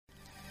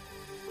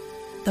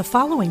The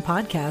following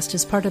podcast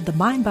is part of the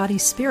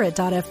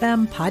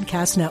MindBodySpirit.fm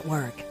podcast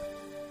network.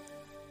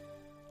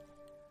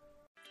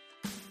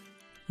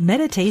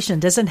 Meditation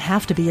doesn't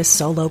have to be a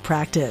solo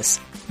practice.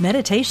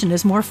 Meditation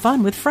is more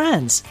fun with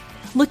friends.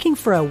 Looking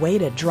for a way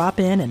to drop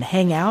in and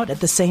hang out at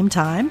the same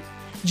time?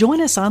 Join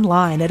us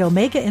online at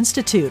Omega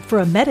Institute for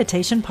a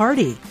meditation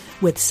party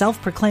with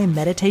self-proclaimed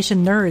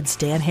meditation nerds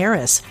Dan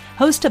Harris,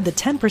 host of the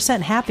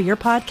 10% Happier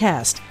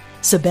podcast,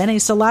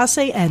 Sebene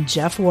Selassie, and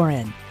Jeff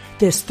Warren.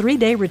 This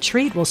 3-day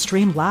retreat will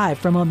stream live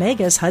from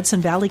Omega's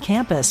Hudson Valley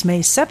campus May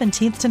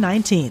 17th to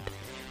 19th.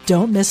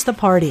 Don't miss the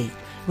party.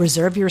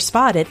 Reserve your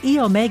spot at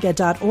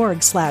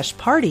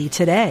eomega.org/party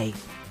today.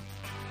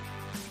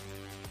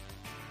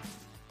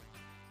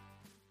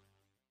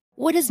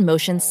 What does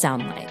motion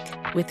sound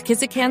like? With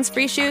Kizik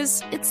hands-free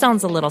shoes, it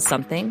sounds a little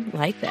something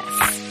like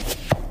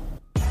this.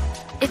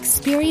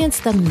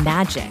 Experience the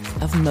magic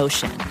of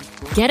motion.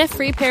 Get a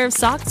free pair of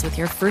socks with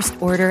your first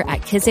order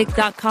at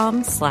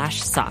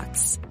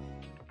kizik.com/socks.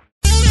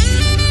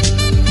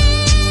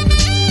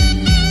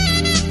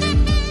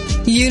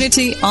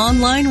 Unity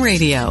Online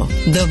Radio,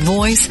 the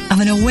voice of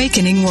an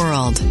awakening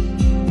world.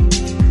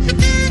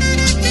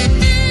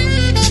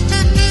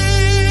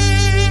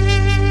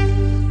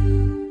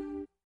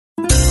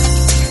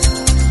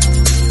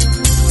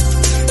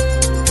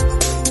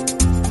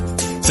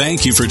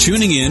 Thank you for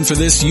tuning in for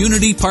this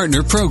Unity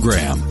Partner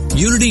Program.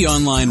 Unity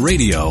Online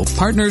Radio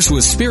partners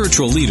with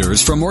spiritual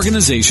leaders from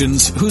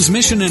organizations whose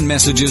mission and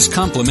messages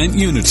complement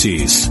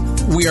Unity's.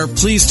 We are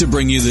pleased to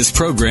bring you this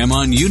program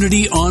on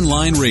Unity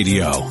Online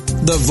Radio,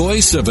 the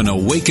voice of an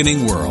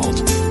awakening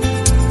world.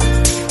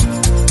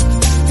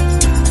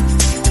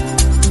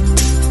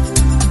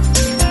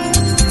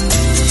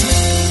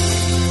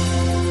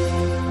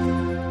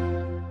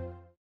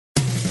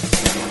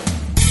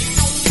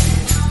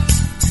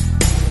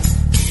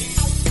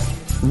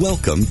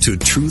 Welcome to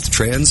Truth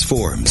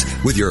Transforms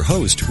with your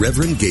host,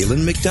 Reverend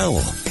Galen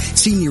McDowell,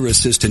 Senior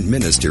Assistant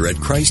Minister at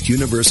Christ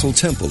Universal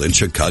Temple in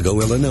Chicago,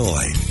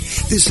 Illinois.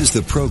 This is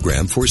the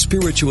program for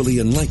spiritually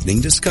enlightening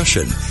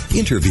discussion,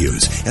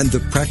 interviews, and the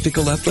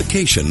practical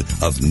application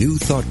of new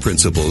thought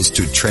principles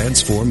to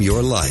transform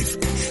your life.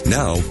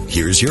 Now,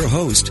 here's your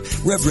host,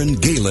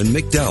 Reverend Galen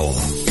McDowell.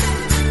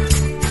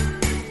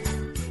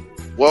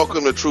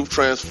 Welcome to Truth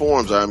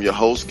Transforms. I'm your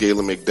host,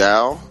 Galen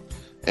McDowell,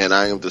 and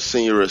I am the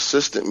Senior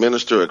Assistant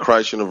Minister at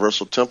Christ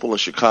Universal Temple in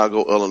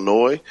Chicago,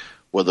 Illinois,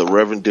 where the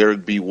Reverend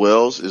Derek B.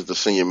 Wells is the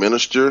Senior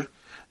Minister,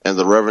 and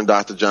the Reverend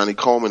Dr. Johnny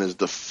Coleman is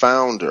the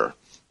founder.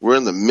 We're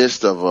in the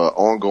midst of an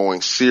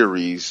ongoing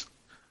series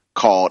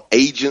called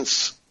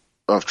Agents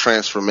of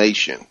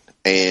Transformation,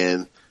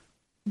 and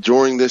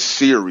during this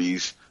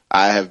series,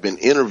 I have been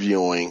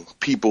interviewing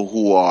people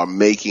who are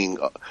making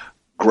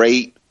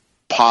great,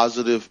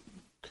 positive,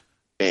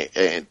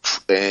 and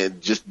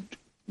just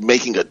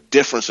making a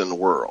difference in the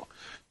world,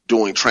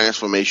 doing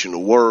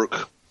transformational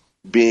work,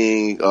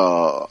 being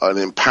an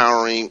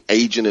empowering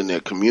agent in their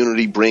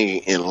community,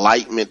 bringing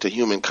enlightenment to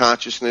human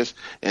consciousness.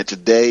 And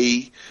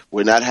today,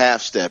 we're not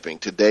half-stepping.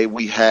 Today,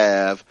 we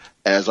have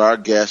as our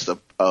guest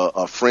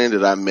a friend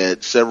that I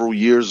met several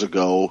years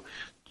ago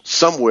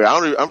somewhere.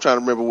 I'm trying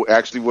to remember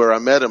actually where I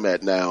met him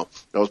at now.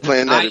 I was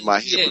playing that in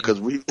my head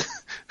because we –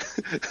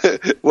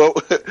 well,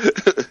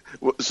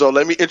 so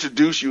let me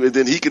introduce you, and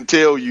then he can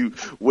tell you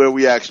where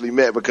we actually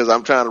met, because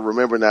I'm trying to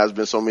remember now. It's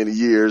been so many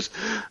years.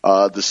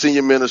 The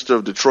Senior Minister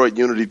of Detroit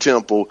Unity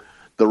Temple,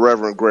 the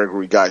Reverend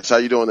Gregory Geis. How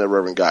you doing there,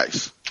 Reverend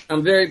Geis?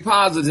 I'm very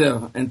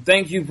positive, and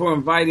thank you for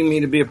inviting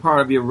me to be a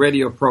part of your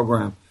radio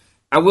program.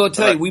 I will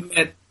tell you, we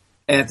met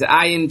at the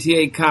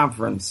INTA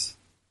conference.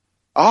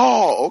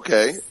 Oh,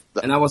 okay.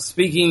 And I was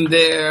speaking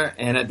there,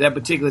 and at that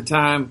particular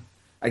time,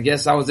 I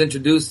guess I was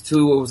introduced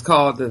to what was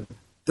called the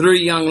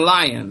Three Young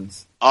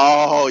Lions.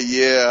 Oh,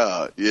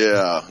 yeah.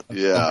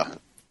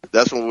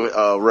 That's when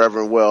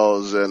Reverend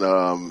Wells and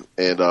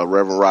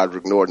Reverend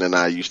Roderick Norton and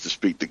I used to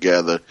speak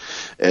together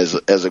as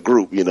a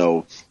group. You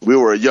know, we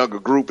were a younger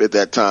group at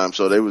that time,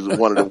 so that was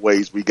one of the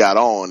ways we got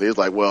on. It was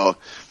like, well,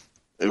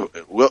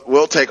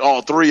 we'll take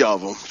all three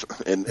of them,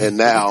 and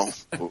now,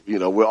 you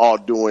know, we're all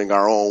doing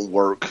our own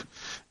work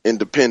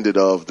independent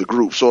of the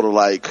group, sort of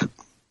like.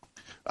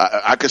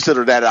 I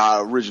consider that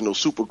our original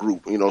super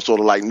group, you know, sort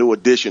of like New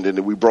Edition, and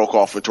then we broke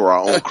off into our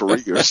own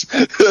careers.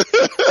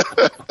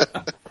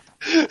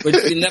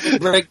 But you never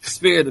break the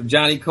spirit of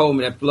Johnny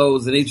Coleman that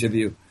flows in each of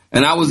you.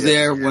 And I was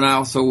there when I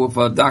also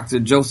with Dr.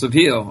 Joseph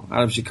Hill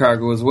out of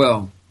Chicago as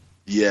well.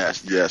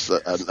 Yes,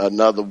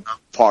 another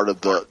part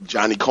of the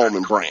Johnny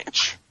Coleman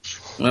branch.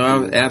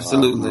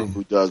 Absolutely.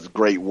 Who does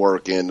great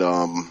work and,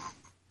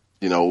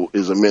 you know,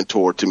 is a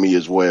mentor to me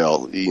as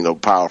well. You know,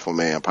 powerful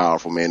man,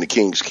 the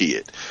King's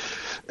Kid.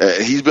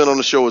 He's been on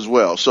the show as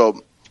well.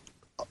 So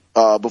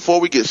before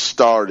we get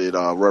started,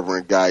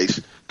 Reverend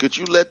Geis, could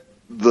you let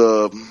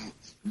my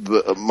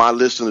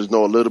listeners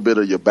know a little bit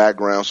of your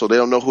background so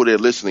they'll know who they're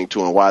listening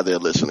to and why they're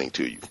listening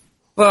to you?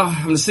 Well,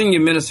 I'm the Senior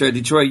Minister at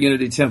Detroit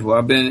Unity Temple.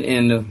 I've been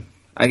in the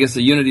I guess,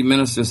 a Unity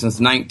minister since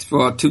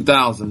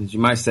 2000, as you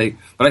might say.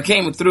 But I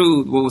came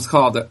through what was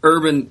called the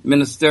Urban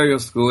Ministerial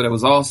School that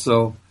was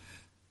also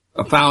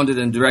founded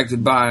and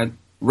directed by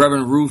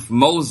Reverend Ruth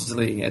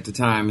Mosley at the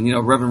time.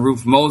 And, Reverend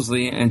Ruth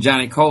Mosley and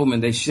Johnny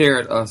Coleman, they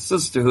shared a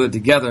sisterhood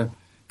together,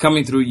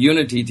 coming through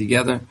Unity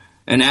together,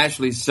 and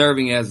actually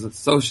serving as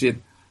associate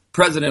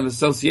president of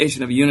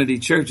Association of Unity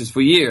Churches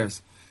for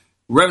years.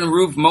 Reverend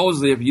Ruth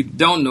Mosley, if you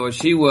don't know it,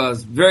 she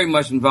was very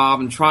much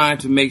involved in trying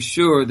to make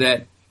sure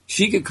that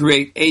she could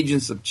create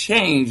agents of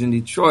change in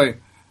Detroit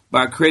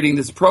by creating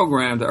this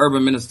program, the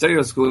Urban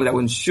Ministerial School, that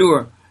would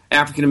ensure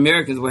African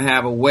Americans would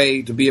have a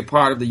way to be a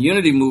part of the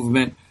Unity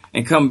movement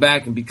and come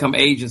back and become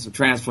agents of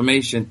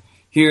transformation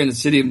here in the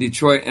city of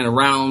Detroit and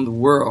around the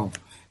world.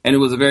 And it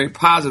was a very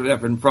positive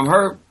effort. And from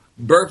her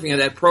birthing of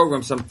that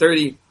program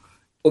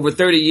over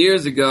 30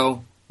 years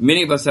ago,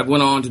 many of us have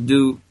went on to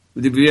be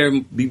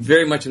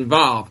very much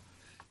involved.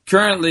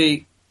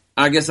 Currently,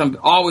 I guess I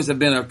always have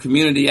been a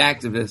community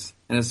activist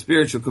and a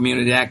spiritual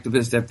community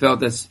activist that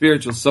felt that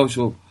spiritual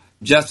social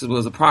justice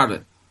was a part of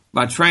it.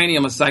 By training,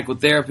 I'm a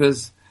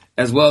psychotherapist,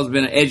 as well as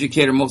been an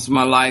educator most of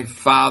my life,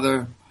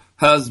 father,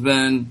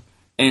 husband,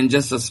 and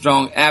just a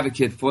strong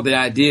advocate for the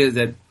idea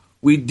that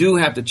we do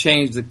have to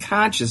change the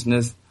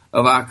consciousness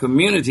of our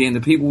community and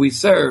the people we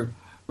serve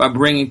by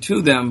bringing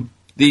to them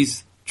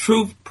these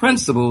truth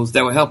principles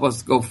that will help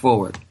us go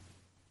forward.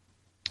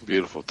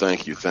 Beautiful.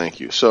 Thank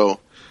you. So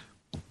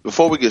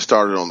before we get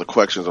started on the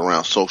questions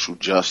around social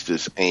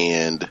justice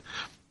and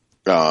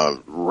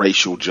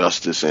racial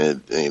justice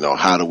and,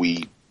 how do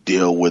we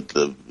deal with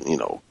the,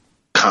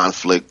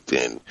 conflict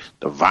and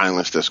the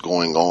violence that's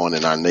going on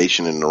in our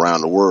nation and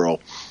around the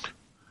world,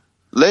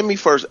 let me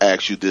first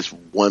ask you this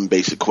one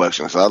basic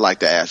question. So I'd like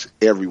to ask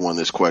everyone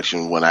this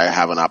question when I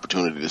have an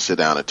opportunity to sit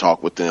down and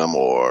talk with them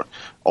or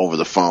over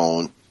the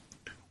phone.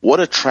 What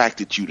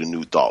attracted you to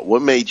New Thought?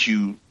 What made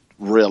you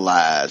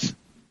realize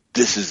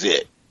this is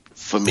it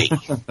for me?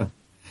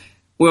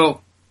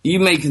 Well,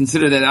 you may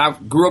consider that I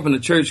grew up in a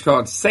church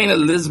called St.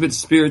 Elizabeth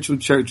Spiritual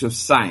Church of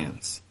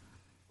Science.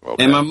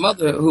 Okay. And my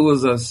mother, who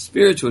was a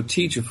spiritual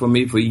teacher for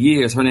me for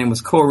years, her name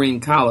was Corrine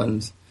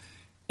Collins.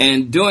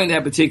 And during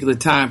that particular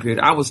time period,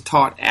 I was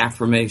taught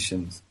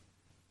affirmations.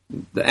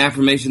 The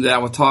affirmation that I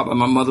was taught by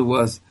my mother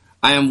was,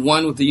 I am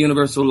one with the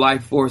universal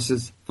life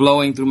forces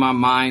flowing through my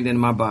mind and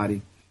my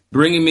body,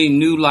 bringing me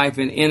new life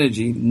and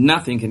energy.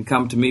 Nothing can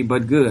come to me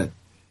but good.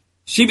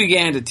 She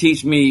began to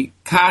teach me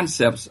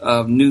concepts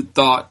of New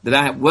Thought that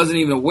I wasn't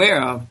even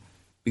aware of,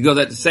 because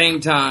at the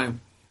same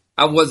time,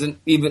 I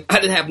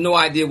didn't have no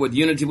idea what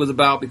Unity was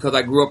about, because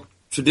I grew up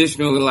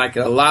traditionally like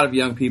a lot of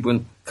young people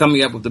and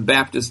coming up with the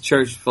Baptist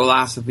church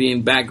philosophy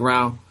and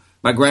background.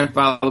 My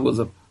grandfather was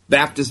a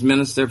Baptist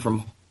minister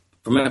from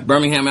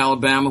Birmingham,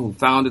 Alabama, who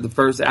founded the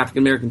first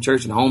African-American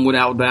church in Homewood,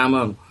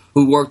 Alabama, and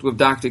who worked with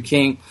Dr.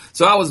 King.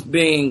 So I was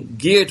being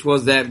geared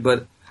towards that,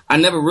 but I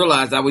never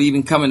realized I would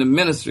even come into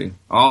ministry.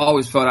 I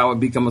always thought I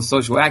would become a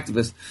social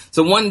activist.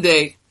 So one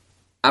day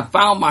I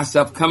found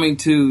myself coming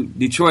to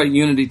Detroit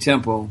Unity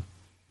Temple,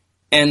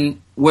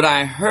 and what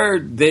I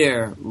heard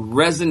there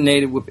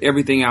resonated with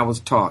everything I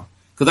was taught.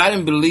 Because I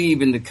didn't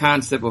believe in the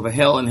concept of a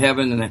hell in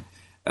heaven and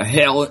a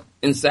hell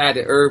inside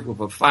the earth with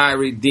a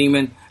fiery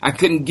demon. I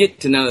couldn't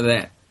get to none of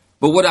that.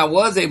 But what I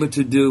was able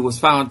to do was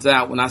found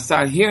out when I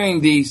started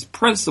hearing these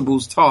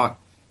principles taught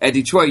at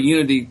Detroit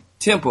Unity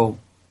Temple,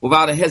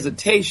 without a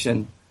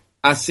hesitation,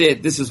 I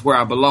said, this is where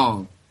I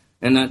belong.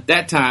 And at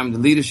that time, the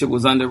leadership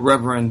was under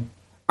Reverend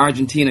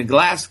Argentina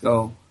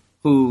Glasgow,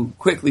 who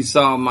quickly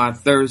saw my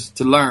thirst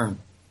to learn.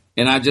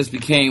 And I just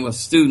became a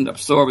student,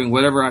 absorbing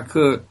whatever I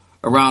could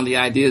around the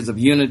ideas of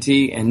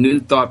unity and New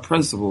Thought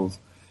principles,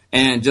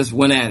 and just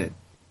went at it,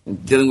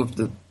 and dealing with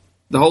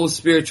the whole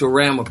spiritual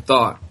realm of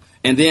thought.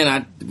 And then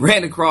I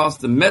ran across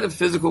the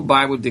Metaphysical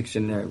Bible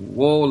Dictionary.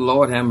 Whoa,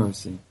 Lord have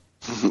mercy.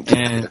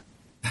 And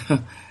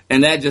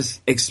that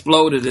just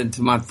exploded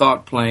into my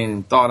thought plane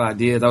and thought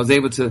ideas. I was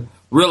able to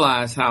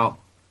realize how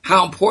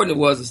important it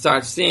was to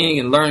start seeing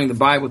and learning the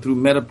Bible through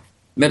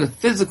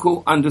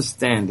metaphysical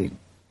understanding.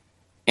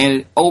 And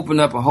it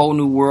opened up a whole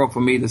new world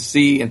for me to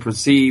see and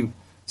perceive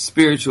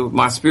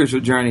my spiritual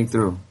journey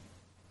through.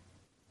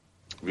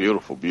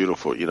 Beautiful,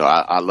 beautiful.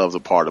 I love the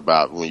part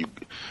about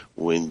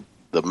when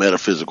the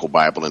metaphysical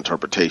Bible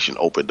interpretation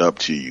opened up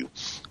to you.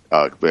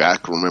 I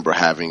can remember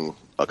having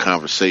a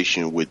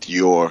conversation with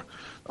your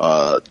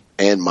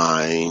and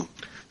mine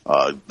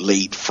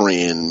late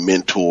friend,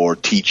 mentor,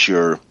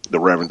 teacher, the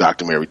Reverend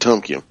Dr. Mary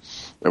Tumpkin.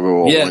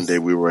 Yes. One day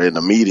we were in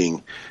a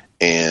meeting,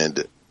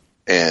 and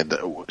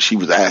she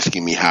was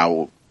asking me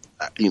how,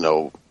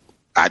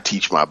 I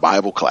teach my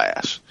Bible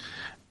class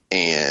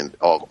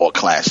or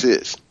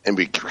classes, and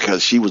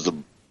because she was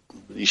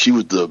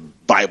the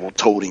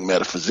Bible-toting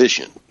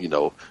metaphysician,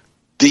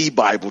 the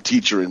Bible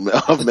teacher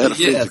of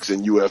metaphysics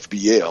in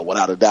UFBL,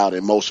 without a doubt,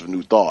 in most of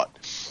New Thought.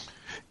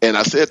 And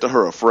I said to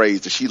her a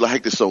phrase that she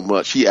liked it so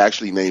much, she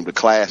actually named a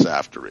class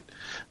after it.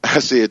 I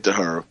said to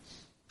her,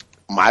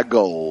 my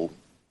goal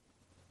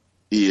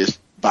is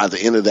by the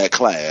end of that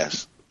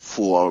class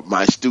for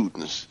my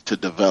students to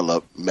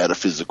develop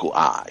metaphysical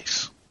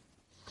eyes.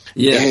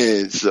 Yeah.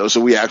 And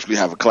so we actually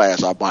have a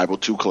class, our Bible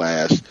 2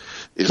 class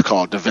is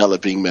called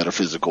Developing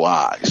Metaphysical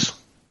Eyes,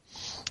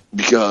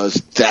 because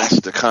that's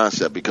the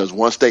concept. Because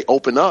once they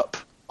open up,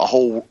 a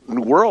whole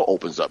new world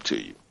opens up to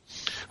you.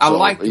 I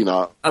like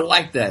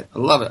that. I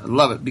love it. I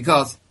love it,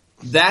 because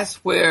that's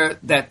where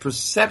that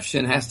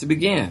perception has to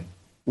begin.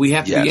 We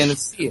have to begin to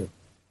see it.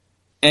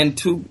 And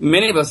too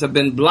many of us have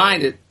been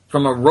blinded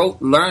from a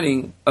rote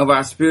learning of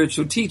our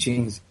spiritual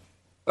teachings,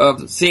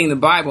 of seeing the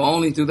Bible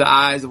only through the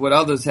eyes of what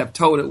others have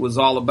told it was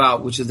all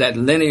about, which is that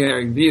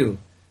linear view,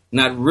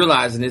 not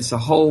realizing it's a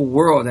whole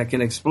world that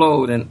can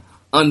explode and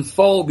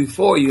unfold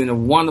before you in a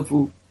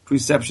wonderful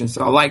perception.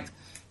 So I like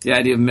the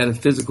idea of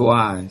metaphysical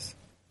eyes.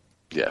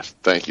 Yes,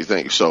 thank you.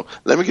 So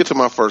let me get to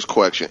my first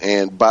question.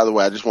 And by the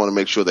way, I just want to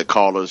make sure that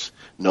callers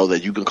know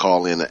that you can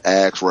call in and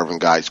ask Reverend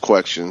Guys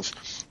questions.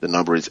 The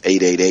number is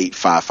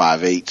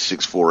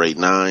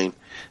 888-558-6489,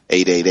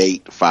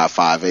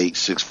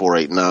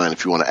 888-558-6489.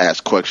 If you want to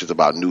ask questions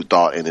about New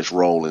Thought and its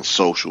role in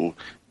social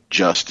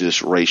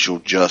justice, racial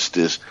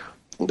justice,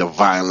 the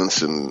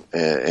violence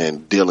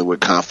and dealing with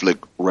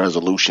conflict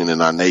resolution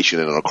in our nation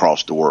and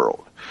across the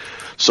world.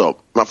 So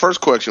my first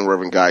question,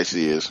 Reverend Geis,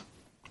 is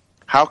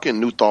how can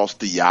New Thought's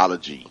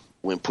theology,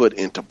 when put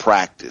into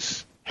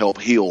practice,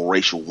 help heal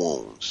racial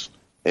wounds?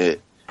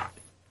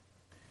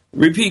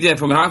 Repeat that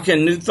for me. How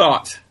can New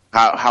Thought?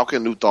 How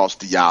can New Thought's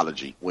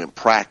theology, when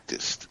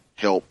practiced,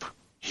 help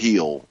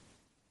heal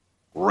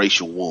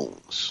racial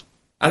wounds?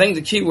 I think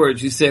the key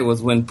word you said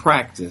was when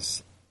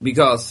practiced,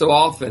 because so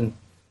often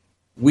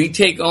we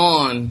take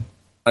on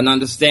an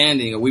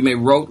understanding, or we may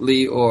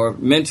rotely or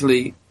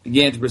mentally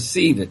begin to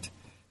receive it,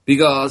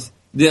 because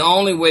the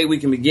only way we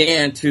can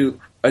begin to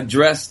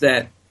address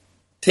that,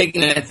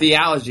 taking that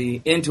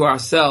theology into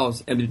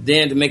ourselves and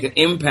then to make an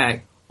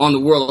impact on the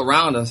world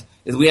around us,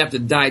 is we have to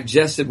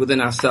digest it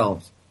within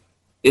ourselves.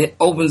 It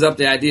opens up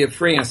the idea of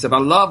freeing ourselves. I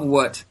love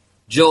what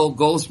Joel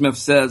Goldsmith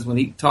says when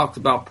he talks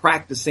about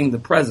practicing the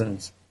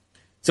presence.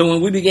 So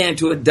when we began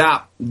to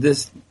adopt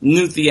this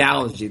new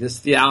theology, this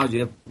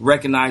theology of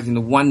recognizing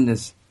the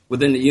oneness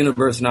within the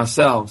universe and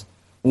ourselves,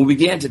 when we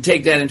began to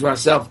take that into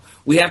ourselves,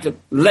 we have to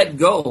let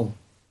go.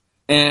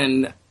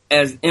 And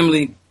as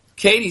Emily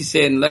Katie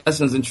said in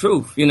Lessons in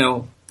Truth, we're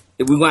going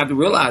to have to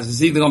realize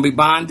it's either going to be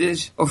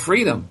bondage or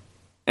freedom.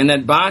 And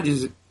that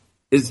bondage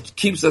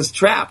keeps us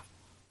trapped.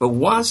 But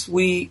once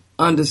we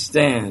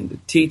understand the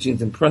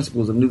teachings and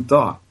principles of New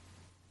Thought,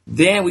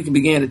 then we can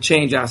begin to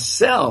change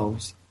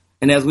ourselves.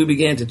 And as we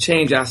begin to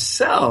change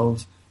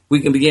ourselves, we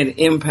can begin to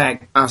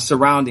impact our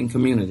surrounding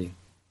community.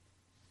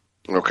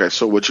 Okay,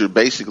 so what you're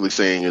basically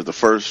saying is the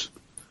first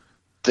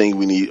thing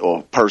we need,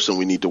 or person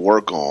we need to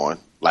work on,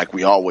 like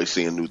we always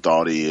see in New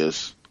Thought,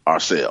 is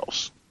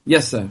ourselves.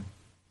 Yes, sir.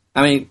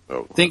 I mean,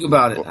 think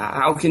about it.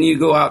 How can you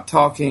go out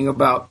talking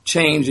about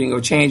changing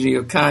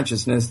your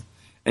consciousness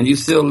and you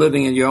still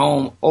living in your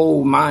own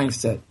old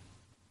mindset?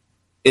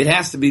 It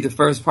has to be the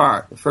first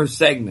part, the first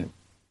segment.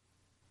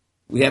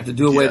 We have to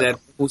do away with that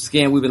old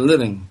skin we've been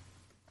living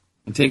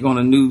and take on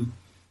a new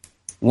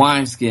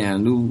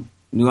wineskin,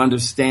 new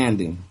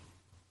understanding.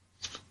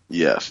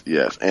 Yes.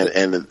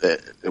 And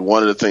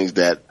one of the things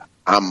that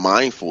I'm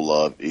mindful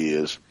of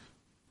is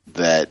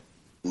that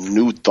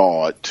New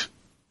Thought,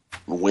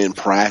 when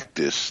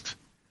practiced,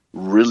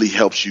 really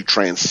helps you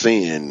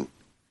transcend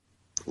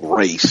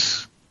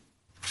race,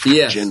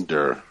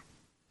 gender,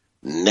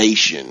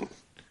 nation,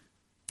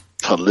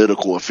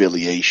 political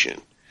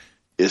affiliation.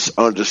 It's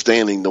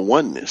understanding the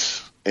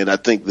oneness. And I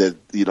think that,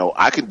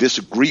 I can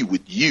disagree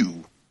with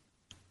you,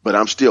 but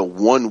I'm still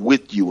one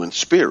with you in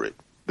spirit.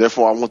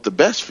 Therefore, I want the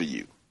best for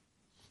you.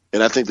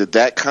 And I think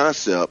that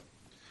concept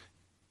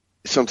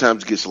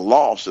sometimes gets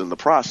lost in the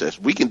process.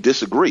 We can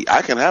disagree.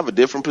 I can have a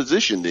different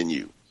position than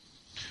you,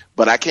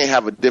 but I can't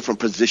have a different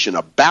position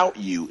about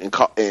you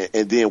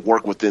and then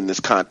work within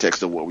this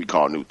context of what we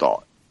call New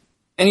Thought.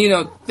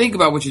 And, think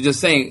about what you're just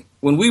saying.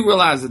 When we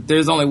realize that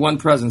there's only one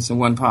presence and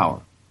one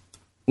power,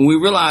 when we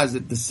realize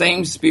that the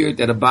same spirit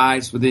that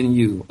abides within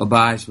you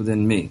abides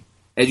within me,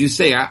 as you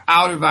say, our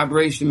outer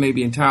vibration may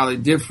be entirely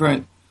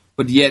different,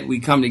 but yet we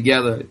come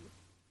together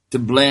to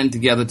blend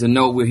together, to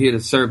know we're here to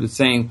serve the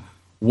same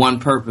one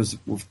purpose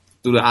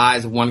through the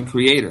eyes of one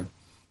creator.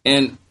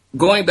 And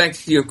going back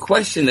to your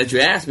question that you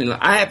asked me,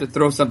 I have to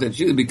throw something at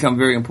you to become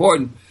very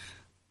important,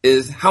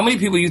 is how many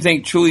people you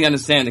think truly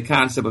understand the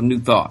concept of New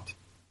Thought,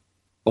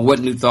 or what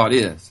New Thought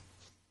is?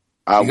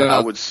 I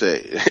would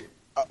say,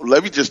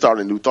 let me just start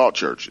in New Thought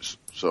churches.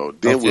 So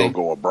then we'll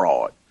go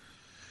abroad.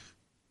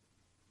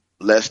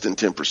 Less than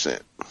 10%.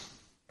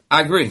 I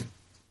agree.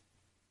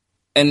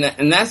 And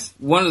that's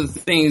one of the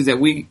things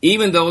that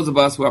even those of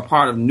us who are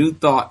part of New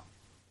Thought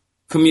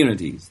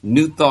communities,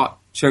 New Thought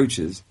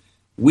churches,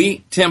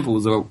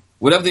 temples, or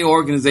whatever the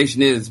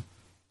organization is,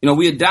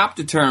 we adopt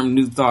the term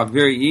New Thought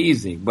very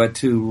easy, but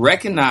to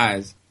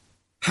recognize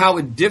how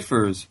it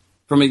differs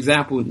from,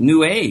 example,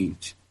 New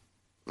Age,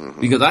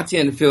 because I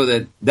tend to feel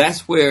that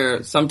that's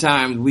where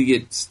sometimes we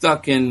get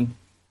stuck in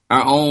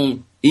our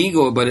own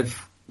ego. But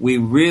if we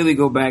really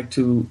go back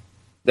to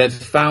that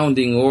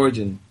founding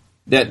origin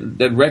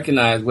that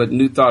recognize what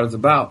New Thought is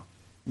about,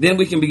 then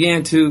we can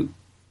begin to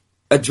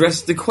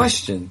address the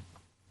question.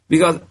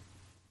 Because,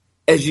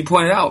 as you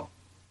pointed out,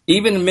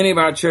 even in many of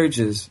our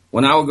churches,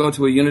 when I would go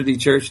to a Unity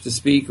church to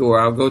speak, or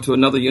I'll go to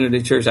another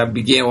Unity church, I'm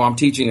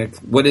teaching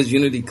what is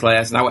Unity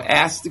class, and I would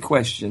ask the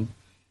question,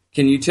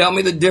 can you tell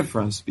me the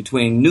difference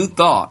between New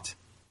Thought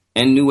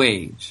and New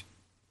Age?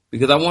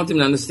 Because I want them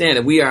to understand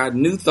that we are a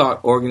New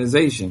Thought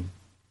organization.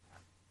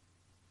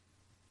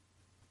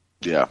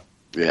 Yeah,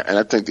 and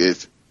I think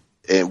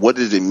and what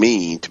does it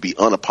mean to be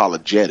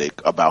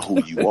unapologetic about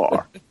who you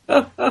are?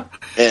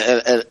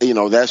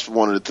 and that's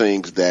one of the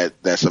things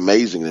that's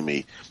amazing to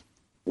me.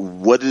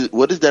 What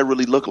does that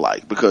really look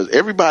like? Because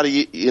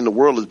everybody in the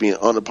world is being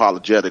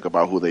unapologetic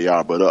about who they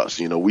are but us.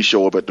 We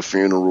show up at the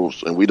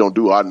funerals and we don't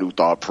do our New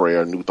Thought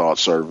prayer, New Thought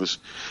service.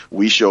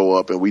 We show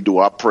up and we do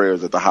our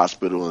prayers at the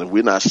hospital, and if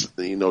we're not,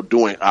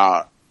 doing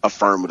our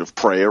affirmative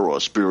prayer or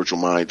spiritual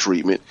mind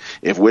treatment,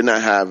 if we're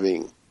not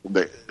having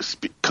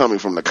coming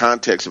from the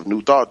context of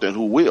New Thought, then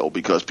who will?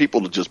 Because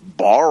people just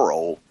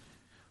borrow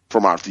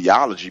from our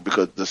theology,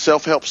 because the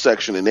self-help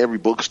section in every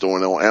bookstore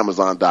and on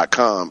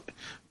Amazon.com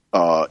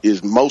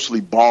is mostly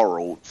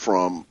borrowed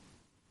from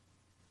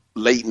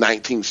late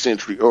 19th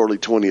century, early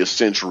 20th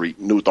century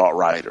New Thought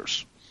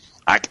writers.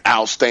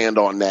 I'll stand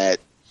on that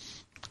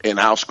and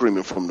I'll scream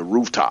it from the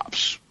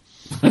rooftops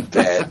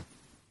that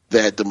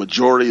the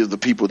majority of the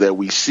people that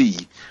we see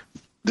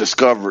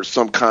discovered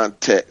some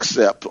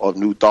concept of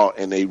New Thought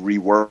and they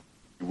rewrote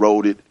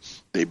it,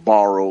 they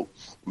borrowed.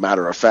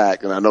 Matter of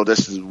fact, and I know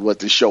this is what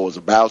this show is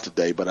about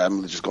today, but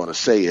I'm just going to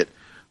say it.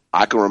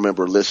 I can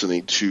remember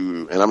listening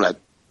to, and I'm not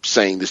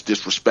saying this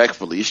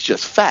disrespectfully, it's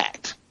just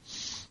fact.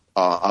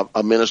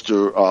 A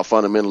minister,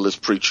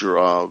 fundamentalist preacher,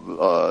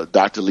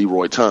 Dr.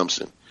 Leroy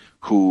Thompson,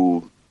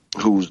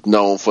 who's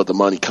known for The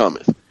Money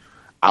Cometh.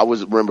 I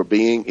remember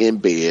being in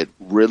bed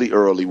really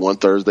early one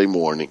Thursday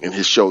morning, and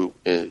his show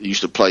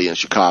used to play in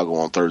Chicago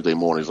on Thursday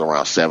mornings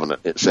around 7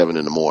 in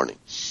the morning.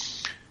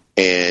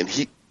 And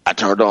I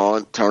turned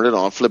it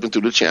on, flipping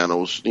through the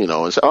channels,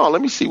 and said,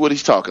 let me see what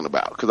he's talking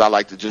about, because I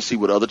like to just see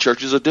what other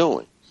churches are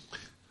doing.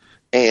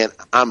 And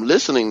I'm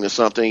listening to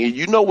something,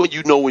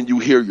 and when you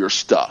hear your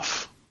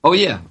stuff. Oh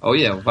yeah,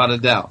 without a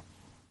doubt.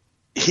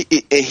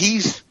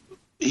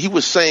 He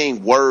was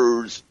saying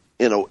words,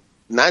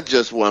 not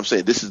just what I'm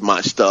saying, this is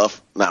my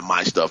stuff, not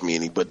my stuff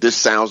meaning, but this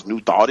sounds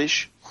New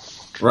Thought-ish.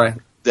 Right.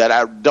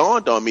 That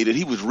dawned on me that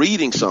he was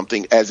reading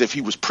something as if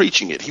he was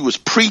preaching it. He was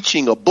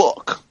preaching a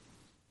book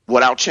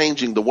without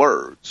changing the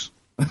words.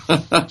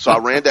 So I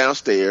ran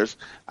downstairs.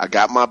 I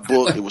got my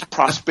book. It was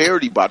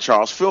Prosperity by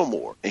Charles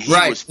Fillmore. And he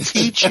was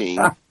teaching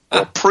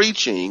or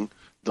preaching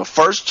the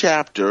first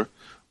chapter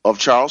of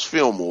Charles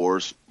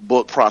Fillmore's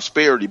book,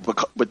 Prosperity,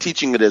 but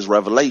teaching it as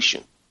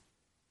revelation.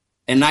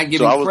 And not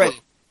giving credit.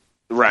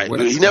 Right.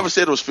 He never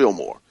said it was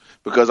Fillmore,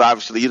 because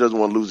obviously he doesn't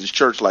want to lose his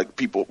church like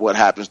what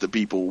happens to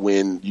people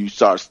when you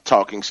start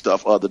talking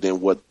stuff other than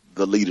what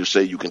the leaders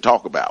say you can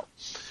talk about.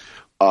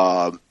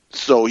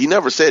 So he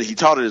never said he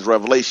taught it as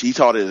revelation. He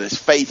taught it as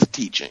faith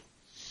teaching.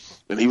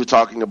 And he was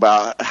talking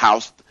about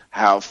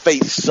how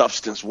faith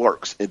substance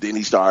works. And then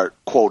he started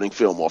quoting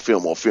Fillmore.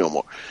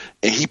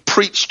 And he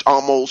preached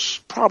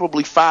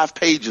probably 5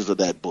 pages of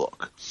that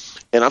book.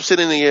 And I'm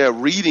sitting there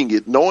reading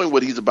it, knowing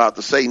what he's about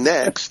to say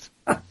next,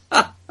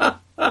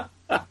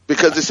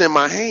 because it's in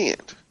my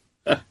hand.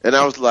 And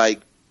I was like,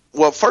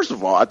 well, first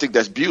of all, I think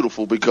that's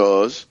beautiful,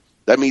 because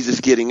that means it's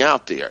getting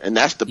out there. And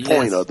that's the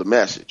point of the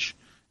message.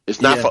 It's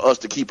not for us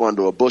to keep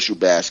under a bushel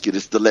basket.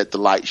 It's to let the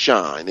light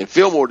shine. And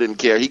Fillmore didn't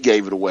care. He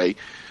gave it away.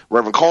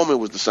 Reverend Coleman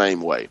was the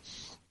same way.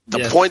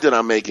 The point that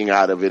I'm making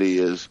out of it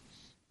is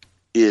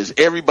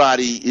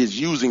everybody is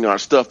using our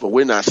stuff, but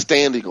we're not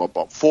standing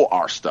up for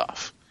our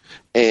stuff.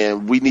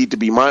 And we need to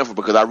be mindful,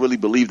 because I really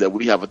believe that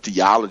we have a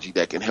theology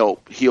that can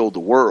help heal the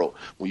world.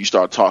 When you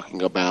start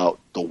talking about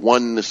the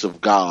oneness of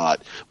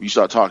God, when you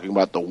start talking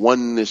about the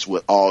oneness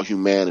with all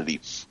humanity,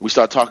 we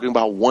start talking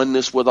about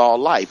oneness with all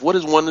life. What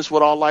does oneness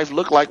with all life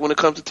look like when it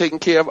comes to taking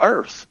care of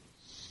Earth?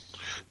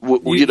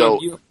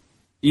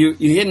 You're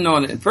hitting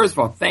on it. First of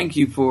all, thank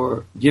you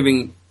for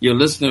giving your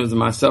listeners and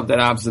myself that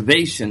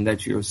observation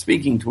that you're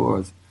speaking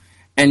towards.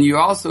 And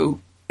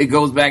it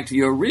goes back to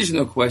your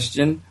original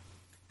question.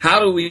 How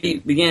do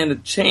we begin to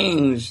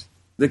change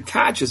the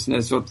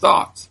consciousness or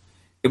thoughts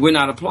if we're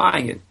not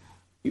applying it?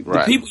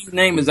 Right. The people you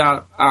name is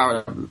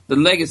the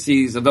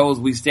legacies of those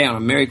we stand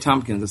on: Mary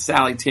Tompkins, the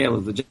Sally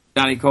Taylors, the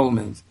Johnny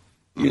Colemans,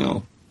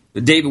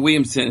 the David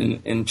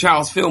Williamson and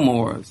Charles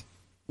Fillmores.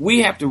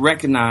 We have to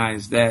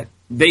recognize that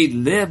they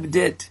lived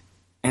it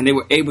and they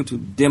were able to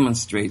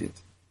demonstrate it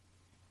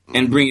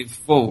and bring it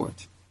forward.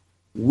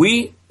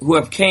 We who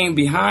have came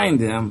behind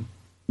them,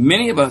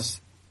 many of us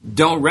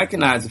don't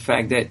recognize the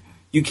fact that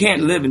you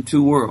can't live in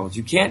two worlds.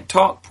 You can't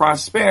talk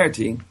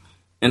prosperity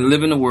and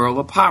live in a world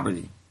of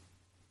poverty.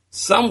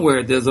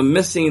 Somewhere there's a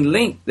missing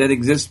link that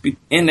exists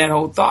in that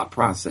whole thought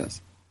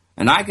process.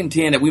 And I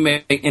contend that we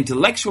may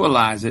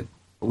intellectualize it,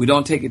 but we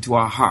don't take it to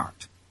our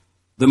heart.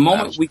 The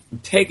moment we can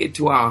take it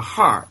to our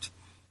heart,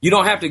 you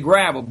don't have to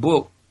grab a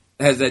book,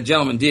 as that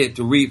gentleman did,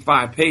 to read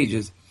 5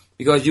 pages,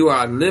 because you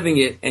are living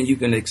it and you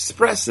can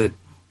express it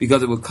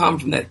because it will come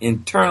from that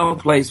internal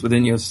place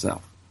within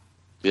yourself.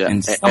 Yeah,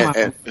 and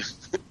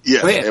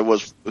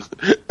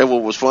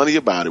what was funny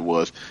about it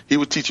was he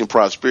was teaching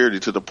prosperity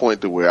to the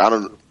point to where, I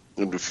don't know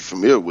if you're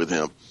familiar with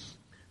him,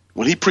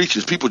 when he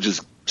preaches, people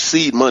just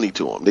seed money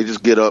to him. They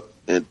just get up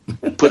and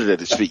put it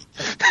at his feet.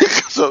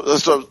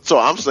 So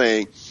I'm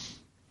saying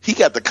he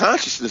got the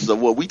consciousness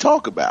of what we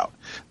talk about,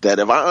 that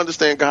if I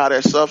understand God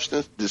as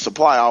substance, the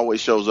supply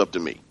always shows up to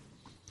me.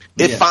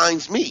 It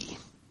finds me.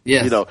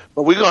 Yes.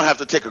 But we're going to have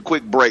to take a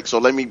quick break. So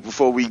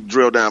before we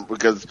drill down,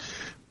 because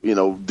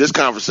this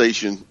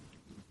conversation,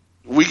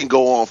 we can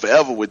go on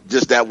forever with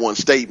just that one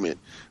statement.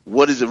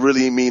 What does it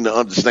really mean to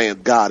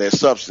understand God as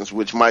substance,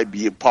 which might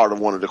be a part of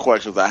one of the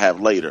questions I have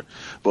later.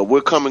 But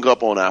we're coming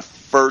up on our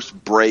first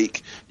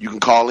break. You can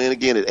call in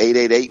again at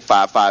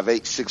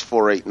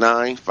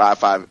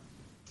 888-558-6489,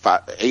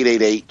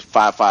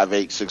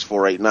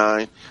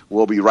 888-558-6489.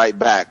 We'll be right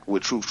back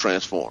with Truth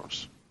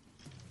Transforms.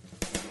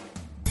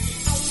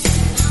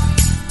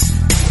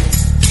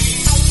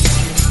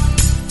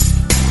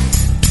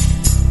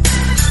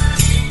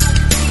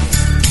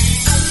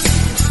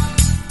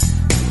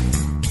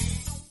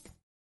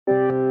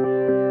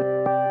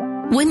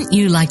 Wouldn't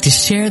you like to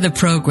share the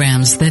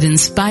programs that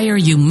inspire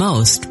you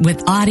most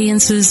with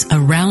audiences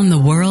around the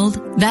world?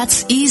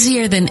 That's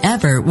easier than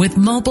ever with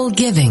mobile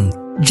giving.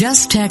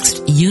 Just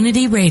text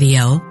Unity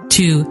Radio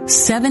to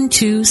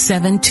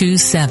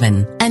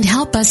 72727 and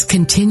help us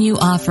continue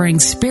offering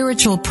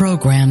spiritual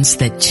programs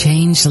that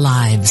change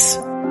lives.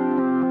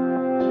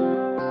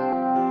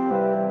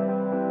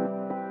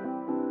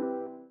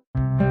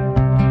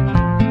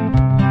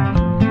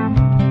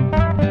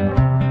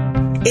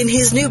 In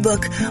his new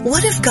book,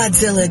 What If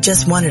Godzilla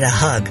Just Wanted a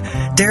Hug?,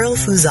 Daryl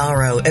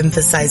Fusaro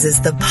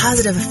emphasizes the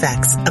positive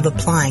effects of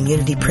applying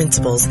Unity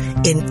principles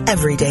in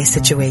everyday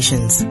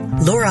situations.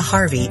 Laura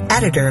Harvey,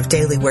 editor of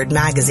Daily Word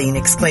magazine,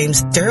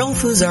 exclaims Daryl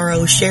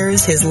Fusaro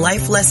shares his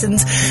life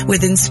lessons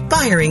with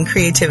inspiring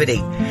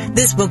creativity.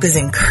 This book is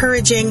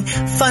encouraging,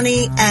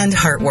 funny, and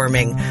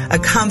heartwarming, a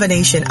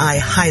combination I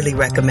highly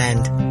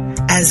recommend.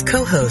 As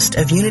co-host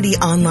of Unity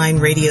Online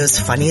Radio's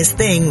Funniest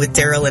Thing with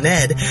Daryl and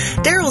Ed,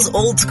 Daryl's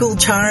old-school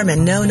charm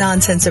and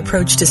no-nonsense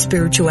approach to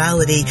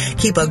spirituality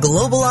keep a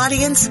global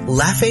audience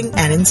laughing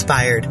and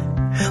inspired.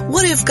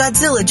 What If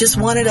Godzilla Just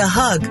Wanted a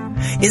Hug?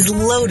 Is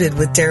loaded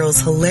with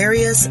Daryl's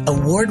hilarious,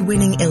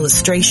 award-winning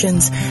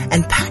illustrations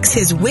and packs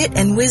his wit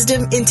and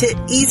wisdom into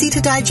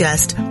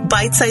easy-to-digest,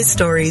 bite-sized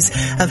stories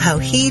of how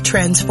he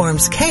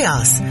transforms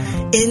chaos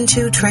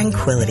into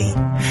tranquility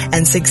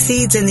and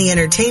succeeds in the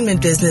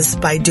entertainment business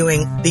by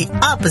doing the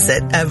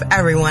opposite of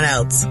everyone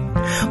else.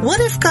 What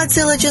If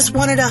Godzilla Just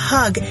Wanted a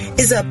Hug?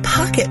 Is a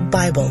pocket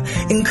Bible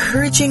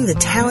encouraging the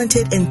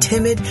talented and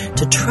timid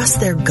to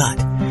trust their gut,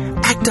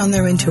 act on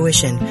their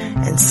intuition,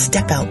 and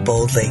step out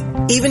boldly.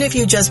 Even if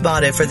you just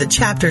bought it for the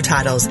chapter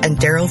titles and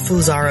Daryl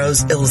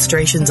Fusaro's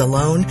illustrations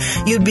alone,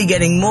 you'd be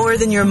getting more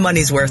than your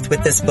money's worth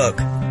with this book.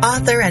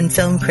 Author and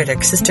film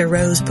critic Sister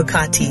Rose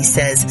Pucati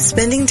says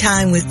spending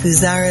time with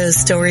Fusaro's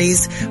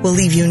stories will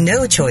leave you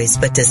no choice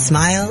but to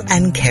smile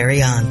and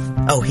carry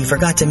on. Oh, he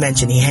forgot to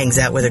mention he hangs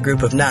out with a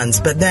group of nuns,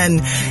 but then,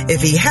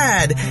 if he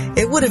had,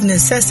 it would have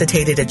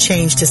necessitated a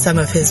change to some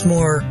of his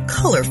more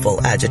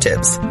colorful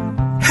adjectives.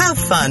 Have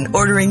fun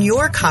ordering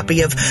your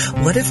copy of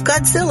What If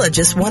Godzilla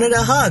Just Wanted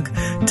a Hug?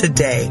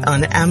 Today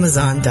on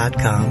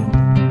Amazon.com.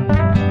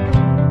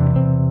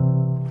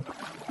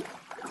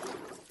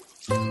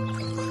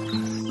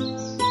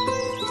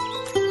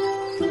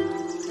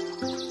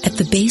 At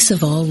the base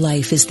of all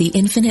life is the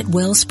infinite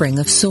wellspring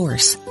of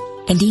Source,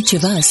 and each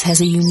of us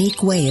has a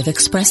unique way of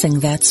expressing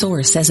that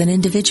Source as an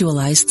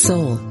individualized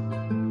soul.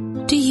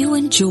 Do you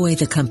enjoy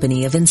the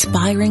company of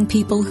inspiring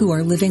people who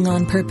are living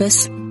on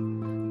purpose?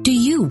 Do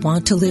you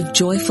want to live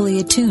joyfully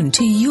attuned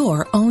to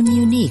your own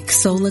unique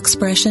soul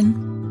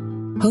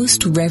expression?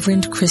 Host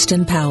Reverend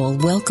Kristen Powell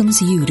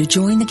welcomes you to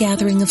join the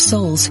gathering of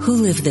souls who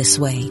live this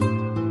way.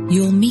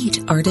 You'll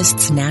meet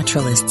artists,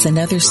 naturalists, and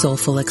other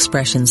soulful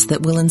expressions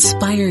that will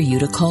inspire you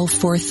to call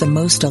forth the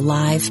most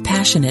alive,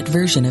 passionate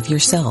version of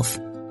yourself.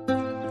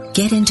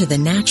 Get into the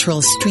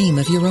natural stream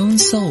of your own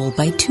soul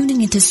by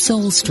tuning into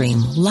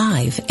Soulstream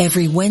live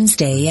every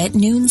Wednesday at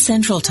noon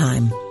Central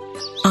Time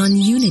on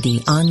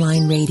Unity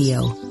Online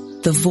Radio,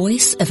 the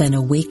voice of an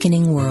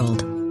awakening world.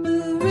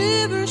 The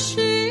river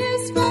she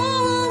is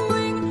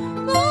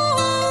flowing,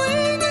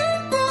 flowing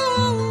and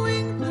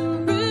flowing.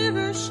 The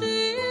river she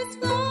is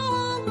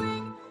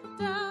flowing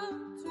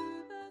down to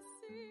the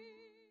sea.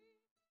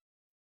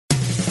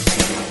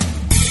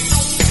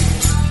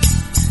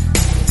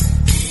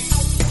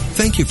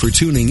 Thank you for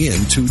tuning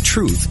in to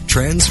Truth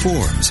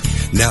Transforms.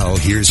 Now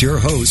here's your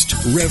host,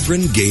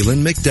 Reverend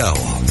Galen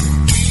McDowell.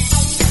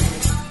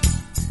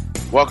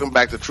 Welcome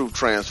back to Truth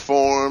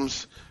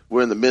Transforms.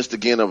 We're in the midst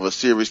again of a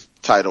series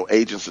titled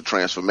Agents of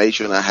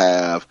Transformation. I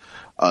have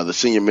the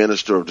senior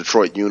minister of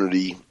Detroit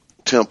Unity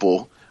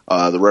Temple,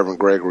 the Reverend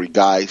Gregory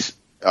Geis,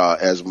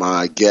 as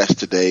my guest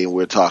today, and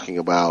we're talking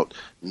about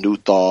New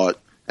Thought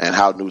and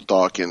how New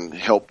Thought can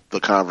help the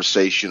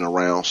conversation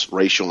around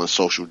racial and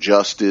social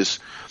justice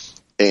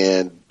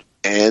and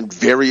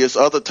various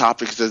other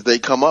topics as they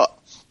come up.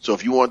 So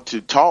if you want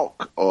to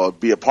talk or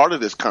be a part of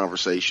this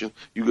conversation,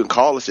 you can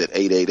call us at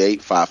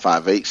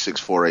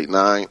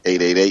 888-558-6489,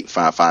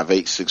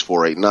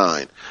 888-558-6489.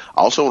 I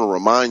also want to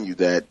remind you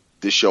that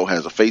this show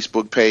has a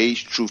Facebook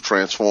page, Truth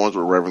Transforms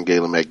with Reverend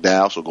Galen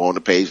McDowell. So go on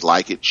the page,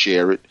 like it,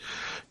 share it,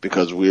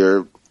 because we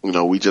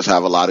just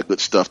have a lot of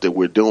good stuff that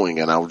we're doing.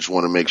 And I just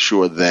want to make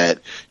sure that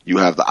you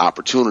have the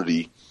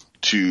opportunity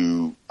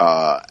to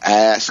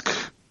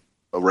ask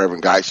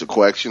Reverend Geis a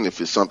question. If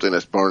it's something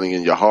that's burning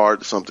in your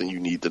heart, something you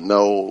need to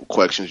know,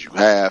 questions you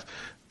have,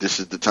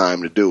 this is the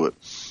time to do it.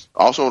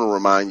 I also want to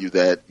remind you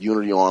that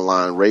Unity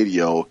Online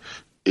Radio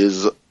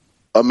is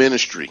a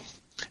ministry,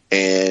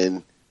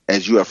 and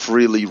as you have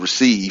freely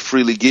received,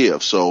 freely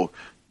give. So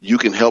you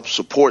can help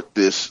support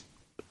this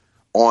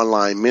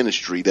online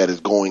ministry that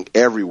is going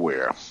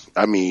everywhere.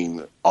 I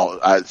mean,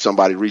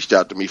 somebody reached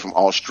out to me from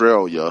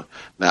Australia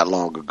not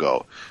long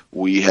ago.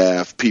 We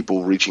have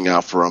people reaching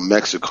out from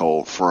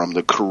Mexico, from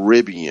the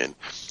Caribbean,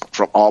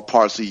 from all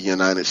parts of the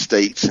United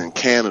States and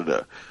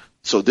Canada.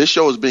 So this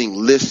show is being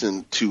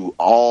listened to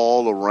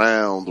all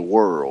around the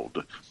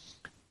world.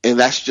 And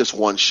that's just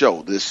one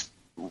show. This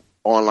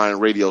online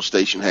radio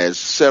station has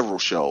several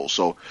shows.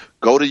 So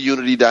go to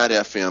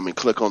unity.fm and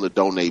click on the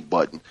donate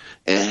button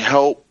and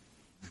help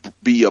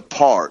be a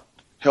part,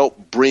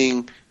 help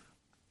bring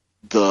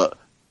the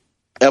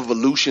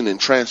evolution and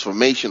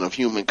transformation of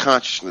human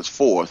consciousness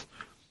forth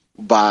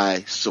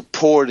by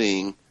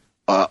supporting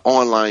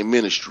online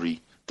ministry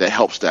that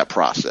helps that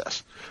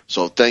process.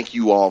 So thank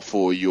you all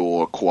for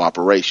your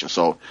cooperation.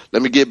 So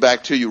let me get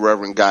back to you,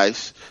 Reverend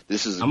Geis.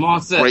 This is a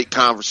great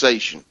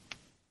conversation.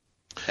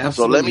 Absolutely.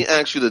 So let me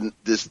ask you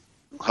this.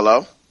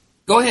 Hello?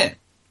 Go ahead.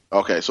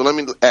 Okay, so let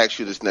me ask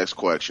you this next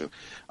question.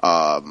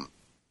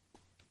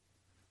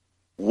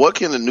 What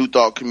can the New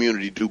Thought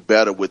community do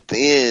better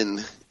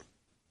within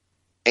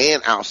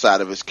and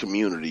outside of its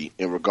community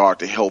in regard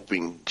to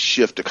helping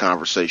shift the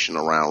conversation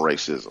around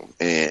racism,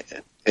 and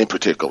in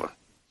particular?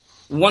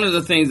 One of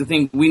the things I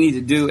think we need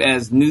to do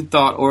as New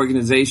Thought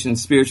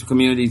organizations, spiritual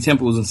community,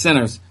 temples, and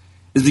centers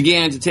is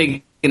begin to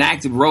take an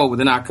active role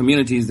within our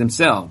communities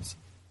themselves.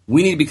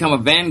 We need to become a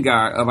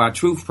vanguard of our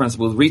truth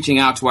principles, reaching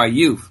out to our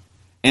youth,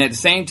 and at the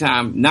same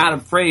time, not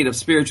afraid of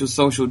spiritual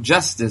social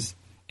justice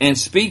and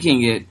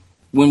speaking it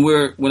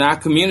when our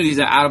communities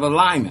are out of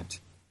alignment,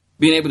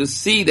 being able to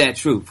see that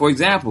truth. For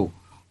example,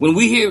 when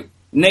we hear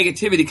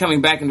negativity coming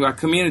back into our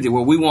community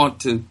where we want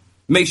to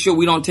make sure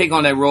we don't take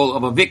on that role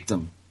of a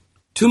victim,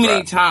 too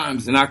many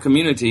times in our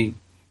community,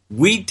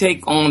 we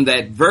take on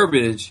that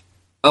verbiage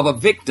of a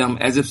victim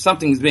as if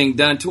something's being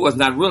done to us,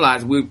 not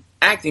realize we're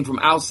acting from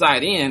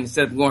outside in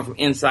instead of going from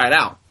inside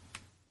out.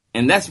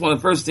 And that's one of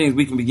the first things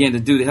we can begin to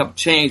do to help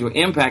change or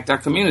impact our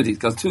communities,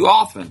 because too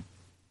often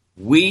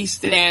we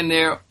stand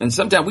there and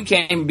sometimes we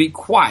can't even be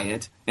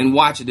quiet and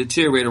watch it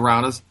deteriorate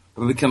around us,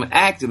 but become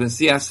active and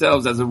see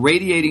ourselves as a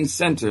radiating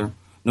center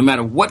no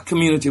matter what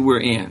community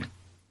we're in.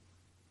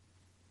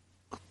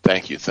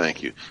 Thank you.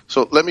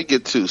 So let me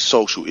get to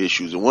social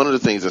issues. And one of the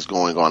things that's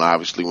going on,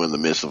 obviously, we're in the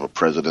midst of a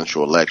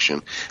presidential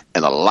election,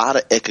 and a lot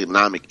of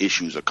economic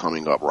issues are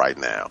coming up right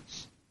now.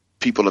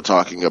 People are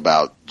talking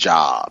about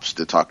jobs.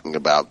 They're talking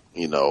about,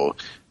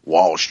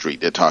 Wall Street.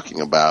 They're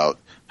talking about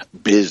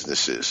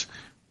businesses.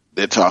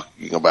 They're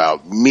talking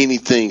about many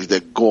things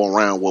that go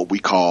around what we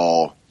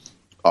call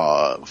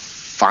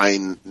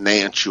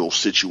financial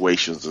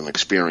situations and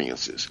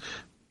experiences.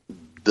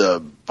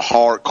 The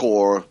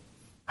hardcore,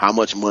 how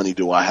much money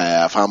do I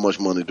have? How much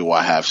money do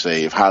I have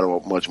saved? How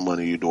much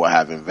money do I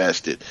have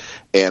invested?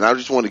 And I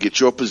just want to get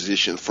your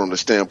position from the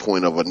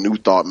standpoint of a New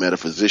Thought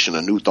metaphysician,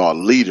 a New Thought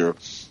leader.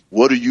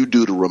 What do you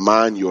do to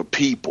remind your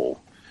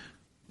people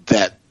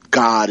that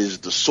God is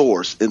the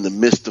source in the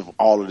midst of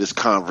all of this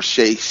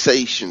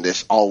conversation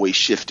that's always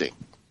shifting?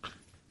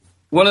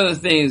 One of the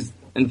things,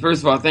 and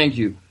first of all, thank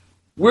you.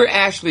 We're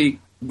actually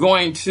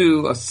going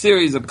to a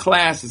series of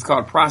classes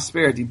called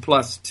Prosperity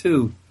Plus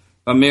 2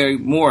 by Mary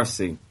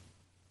Morrissey.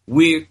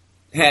 We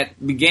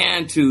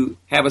began to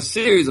have a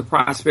series of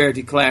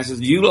prosperity classes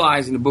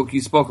utilizing the book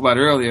you spoke about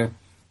earlier,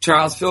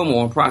 Charles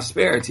Fillmore on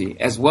Prosperity,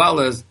 as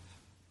well as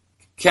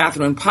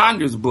Catherine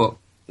Ponder's book,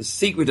 The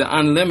Secret to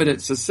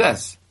Unlimited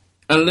Success,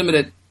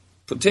 Unlimited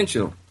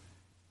Potential.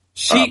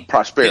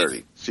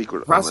 Prosperity.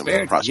 Secret of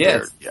Unlimited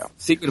Prosperity. Yes. Yeah.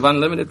 Secret of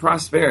Unlimited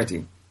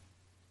Prosperity.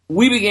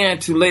 We began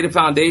to lay the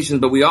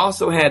foundations, but we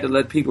also had to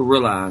let people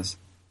realize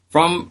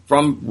from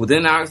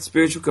within our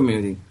spiritual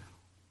community,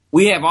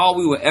 we have all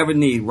we will ever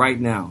need right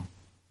now.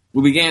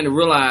 We began to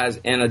realize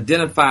and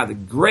identify the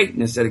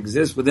greatness that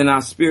exists within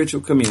our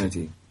spiritual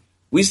community.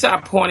 We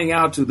stopped pointing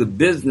out to the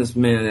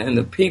businessmen and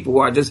the people who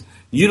are just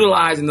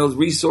utilizing those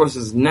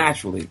resources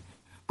naturally.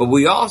 But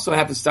we also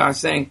have to start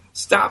saying,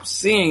 stop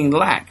seeing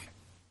lack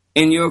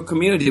in your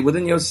community,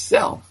 within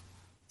yourself.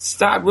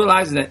 Stop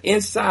realizing that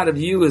inside of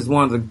you is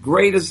one of the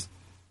greatest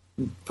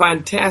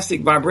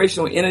fantastic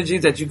vibrational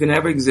energies that you can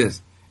ever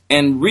exist.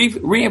 And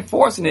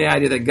reinforcing the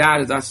idea that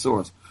God is our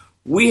source.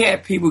 We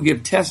had people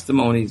give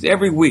testimonies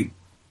every week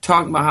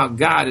talking about how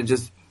God is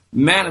just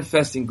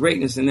manifesting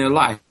greatness in their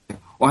life,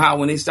 or how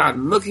when they start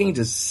looking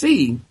to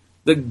see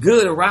the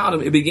good around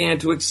them, it began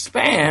to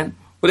expand,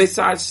 but they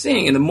started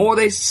seeing. And the more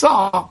they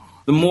saw,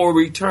 the more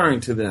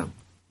returned to them.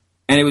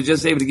 And it was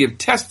just able to give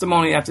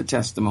testimony after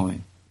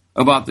testimony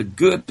about the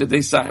good that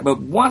they saw. But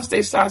once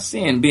they start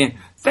seeing, being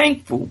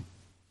thankful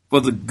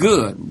for the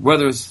good,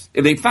 whether it's,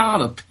 if they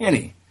found a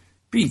penny,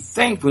 be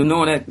thankful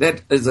knowing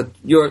that is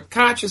your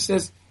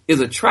consciousness is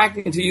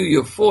attracting to you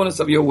your fullness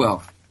of your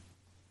wealth.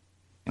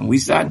 And we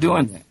start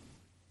doing that.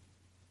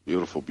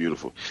 Beautiful,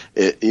 beautiful.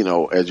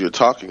 As you're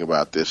talking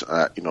about this,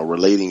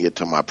 relating it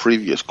to my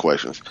previous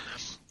questions,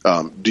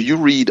 do you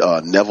read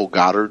Neville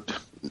Goddard,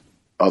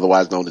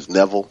 otherwise known as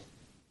Neville?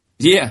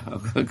 Yeah,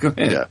 go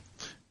ahead. Yeah.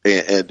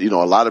 And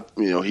a lot of,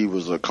 he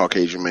was a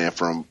Caucasian man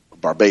from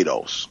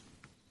Barbados.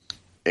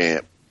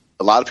 And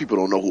a lot of people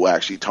don't know who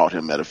actually taught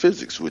him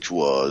metaphysics, which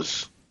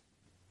was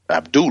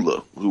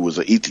Abdullah, who was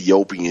an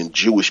Ethiopian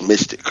Jewish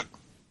mystic.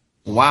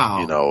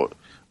 Wow.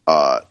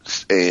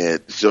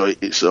 And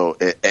so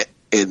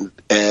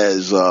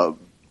as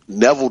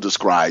Neville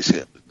describes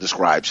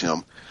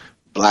him,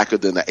 blacker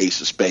than the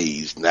ace of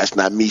spades. And that's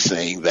not me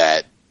saying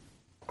that.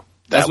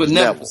 That's what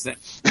Neville said.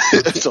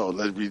 So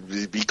let me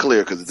be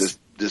clear, because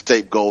this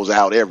tape goes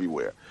out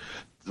everywhere.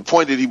 The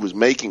point that he was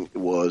making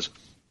was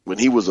when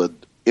he was an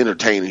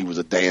entertainer, he was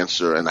a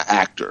dancer and an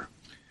actor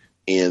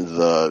in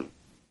the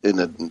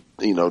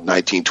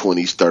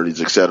 1920s,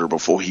 30s, etc.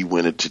 Before he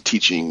went into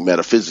teaching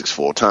metaphysics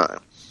full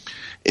time.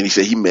 And he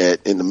said he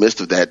met, in the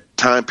midst of that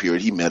time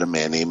period, he met a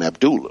man named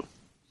Abdullah.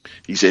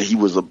 He said he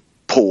was a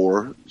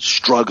poor,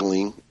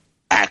 struggling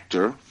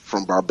actor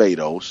from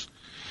Barbados.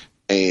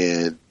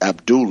 And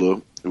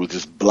Abdullah was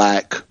this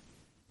black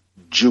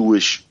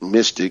Jewish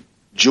mystic,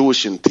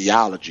 Jewish in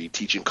theology,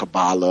 teaching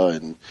Kabbalah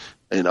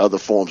and other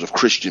forms of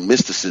Christian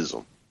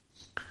mysticism.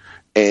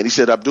 And he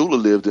said Abdullah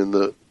lived in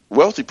the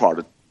wealthy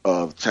part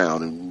of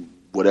town, in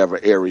whatever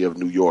area of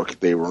New York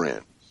they were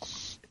in.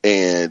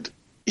 And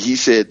he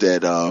said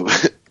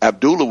that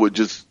Abdullah would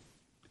just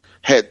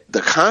had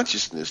the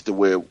consciousness to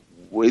where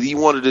he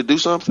wanted to do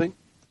something.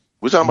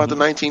 We're talking about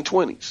the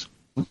 1920s.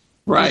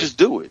 Right. You just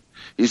do it.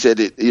 He said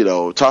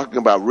that, talking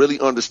about really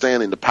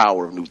understanding the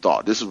power of new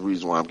thought. This is the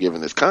reason why I'm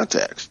giving this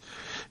context.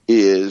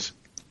 Is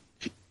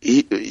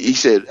he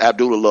said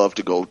Abdullah loved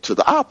to go to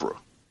the opera.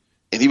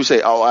 And he would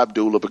say, oh,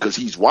 Abdullah, because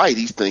he's white,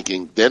 he's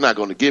thinking they're not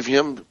going to give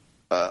him,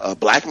 a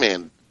black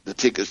man, the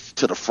tickets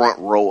to the front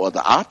row of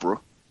the opera.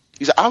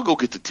 He said, I'll go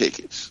get the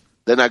tickets.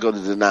 They're not going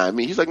to deny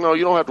me. He's like, no,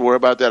 you don't have to worry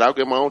about that. I'll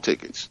get my own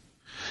tickets.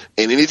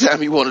 And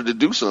anytime he wanted to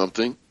do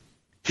something,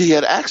 he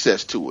had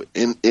access to it.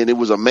 And it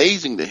was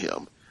amazing to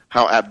him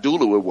how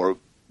Abdullah would work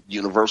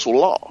universal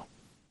law.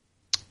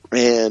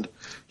 And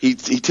he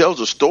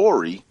tells a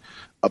story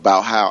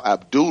about how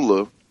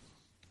Abdullah,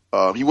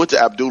 he went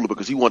to Abdullah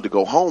because he wanted to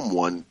go home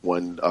one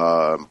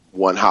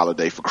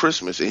holiday for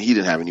Christmas, and he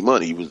didn't have any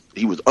money.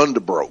 He was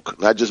underbroke,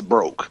 not just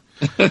broke.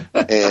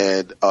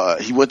 And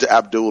he went to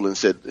Abdullah and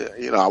said,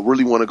 I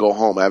really want to go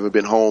home. I haven't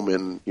been home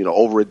in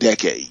over a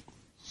decade,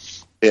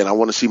 and I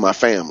want to see my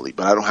family,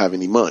 but I don't have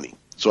any money.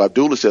 So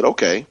Abdullah said,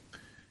 okay,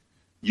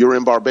 you're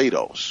in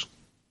Barbados.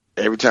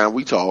 Every time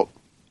we talk,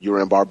 you're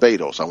in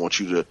Barbados. I want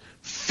you to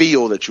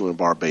feel that you're in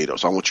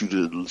Barbados. I want you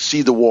to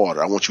see the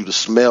water. I want you to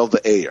smell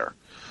the air.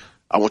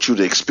 I want you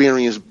to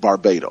experience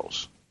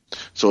Barbados.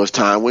 So as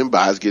time went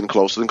by, it's getting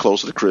closer and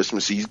closer to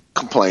Christmas. He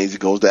complains. He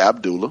goes to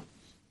Abdullah.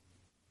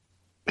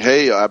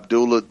 Hey,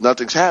 Abdullah,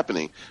 nothing's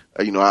happening.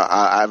 I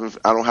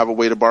don't have a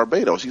way to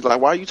Barbados. He's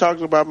like, why are you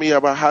talking about me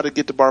about how to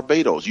get to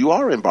Barbados? You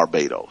are in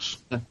Barbados.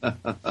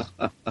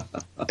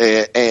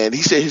 and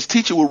he said his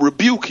teacher would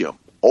rebuke him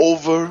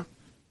over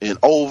and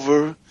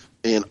over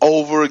and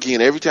over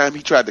again. Every time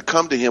he tried to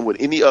come to him with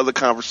any other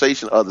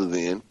conversation other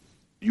than,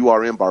 you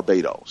are in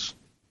Barbados.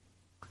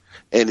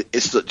 And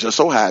it's just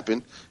so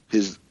happened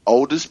his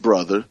oldest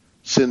brother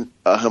sent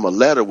him a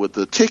letter with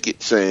a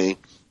ticket saying,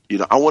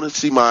 I want to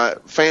see my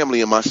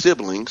family and my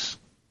siblings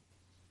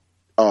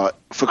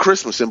for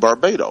Christmas in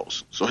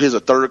Barbados. So here's a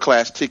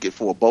third-class ticket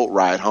for a boat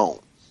ride home.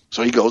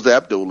 So he goes to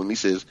Abdullah and he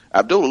says,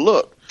 Abdullah,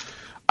 look,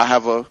 I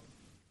have a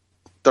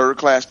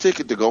third-class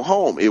ticket to go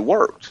home. It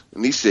worked.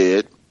 And he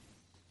said,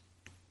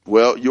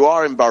 well, you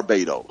are in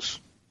Barbados,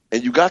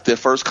 and you got there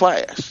first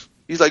class.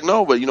 He's like,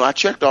 no, but, I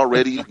checked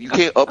already. You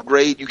can't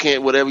upgrade. You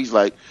can't whatever. He's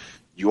like,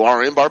 you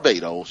are in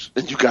Barbados,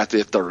 and you got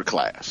there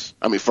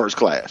first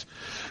class.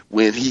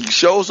 When he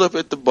shows up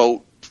at the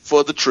boat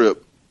for the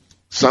trip,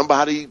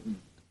 somebody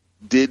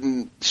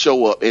didn't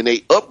show up, and they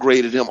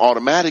upgraded him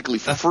automatically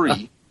for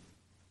free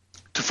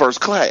to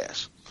first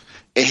class.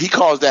 And he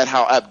calls that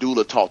how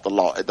Abdullah taught the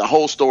law. The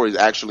whole story is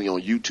actually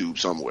on YouTube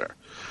somewhere.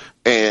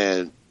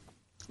 And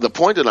the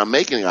point that I'm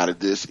making out of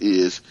this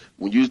is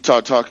when you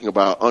start talking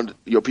about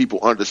your people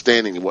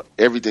understanding what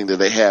everything that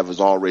they have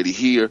is already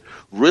here,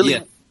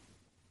 really,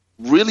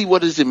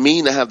 what does it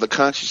mean to have the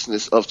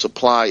consciousness of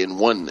supply and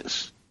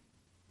oneness?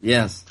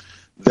 Yes.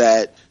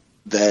 That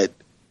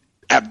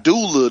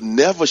Abdullah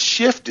never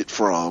shifted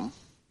from,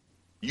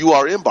 you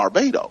are in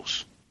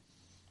Barbados.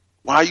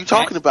 Why are you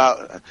talking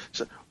about?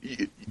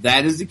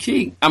 That is the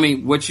key. I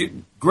mean,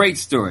 great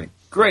story.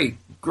 Great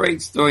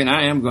story. And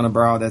I am going to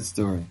borrow that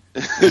story.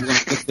 I'm going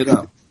to look it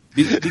up.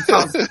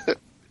 Because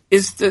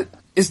it's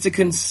the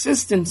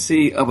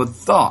consistency of a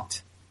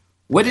thought.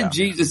 What did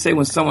Jesus say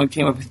when someone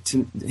came up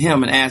to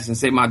him and asked and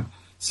say, my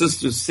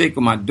sister's sick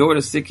or my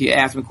daughter's sick? He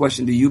asked me a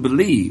question, do you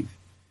believe?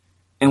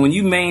 And when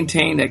you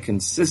maintain that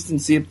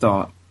consistency of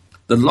thought,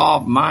 the law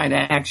of mind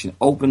action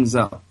opens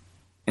up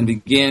and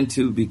begin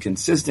to be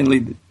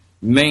consistently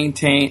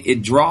maintained.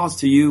 It draws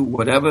to you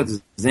whatever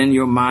is in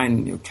your mind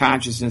and your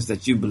consciousness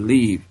that you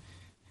believe.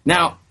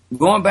 Now,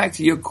 going back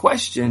to your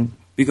question,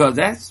 because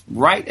that's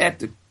right at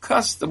the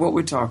cusp of what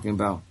we're talking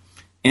about.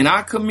 In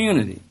our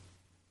community,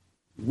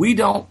 we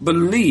don't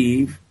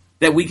believe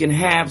that we can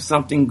have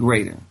something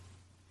greater.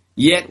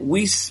 Yet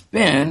we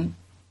spend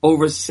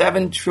over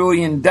 $7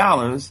 trillion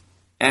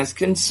as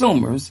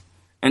consumers,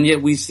 and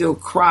yet we still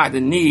cry the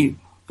need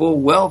for a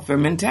welfare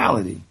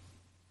mentality.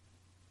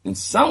 And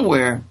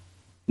somewhere,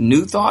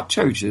 New Thought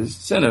churches,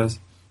 centers,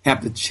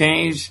 have to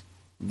change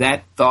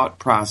that thought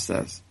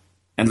process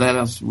and let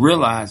us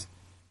realize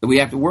that we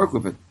have to work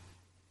with it.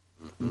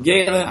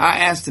 Galen, I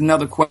asked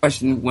another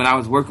question when I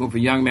was working with a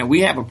young man.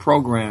 We have a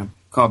program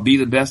called Be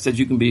the Best That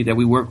You Can Be that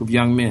we work with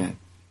young men.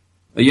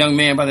 A young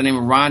man by the name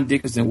of Ron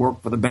Dickerson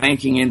worked for the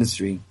banking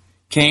industry,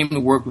 came to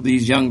work with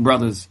these young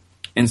brothers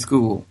in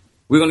school.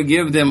 We're going to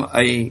give them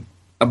a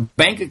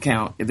bank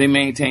account if they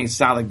maintain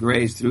solid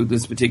grades through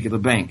this particular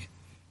bank.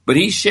 But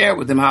he shared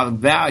with them how the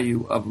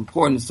value of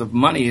importance of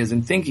money is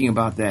in thinking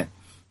about that.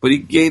 But he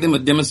gave them a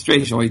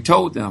demonstration, or he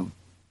told them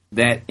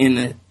that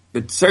in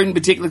certain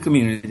particular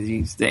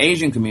communities, the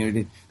Asian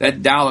community,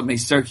 that dollar may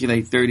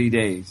circulate 30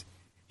 days.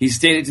 He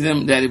stated to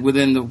them that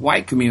within the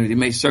white community, it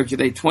may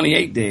circulate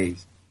 28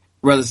 days,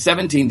 rather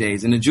 17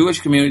 days. In the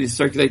Jewish community, it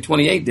circulate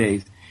 28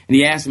 days. And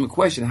he asked them a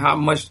question, how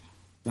much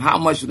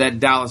would that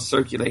dollar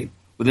circulate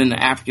within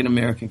the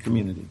African-American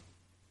community?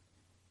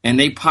 And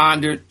they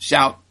pondered,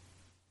 shout,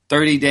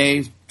 30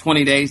 days,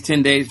 20 days,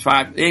 10 days,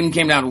 5. It even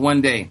came down to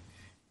 1 day.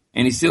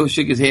 And he still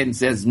shook his head and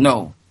says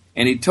no.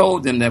 And he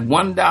told them that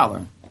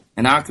 $1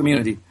 in our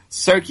community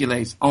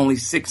circulates only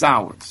 6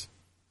 hours.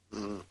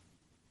 Mm-hmm.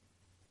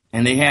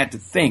 And they had to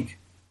think.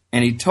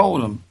 And he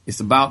told them it's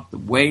about the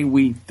way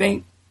we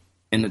think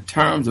in the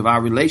terms of our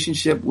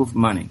relationship with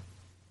money.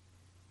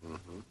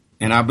 Mm-hmm.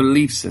 And our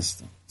belief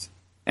systems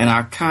and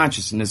our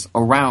consciousness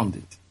around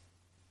it.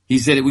 He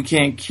said that we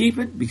can't keep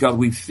it because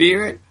we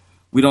fear it.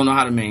 We don't know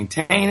how to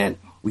maintain it.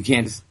 We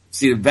can't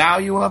see the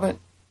value of it.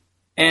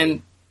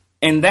 And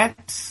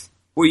that's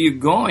where you're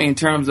going in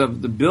terms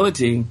of the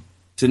ability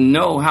to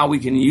know how we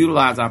can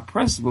utilize our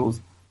principles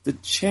to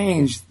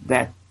change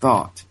that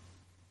thought,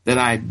 that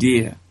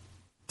idea,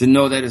 to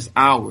know that it's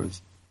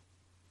ours.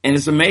 And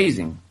it's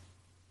amazing.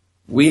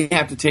 We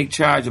have to take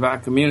charge of our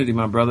community,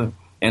 my brother,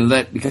 and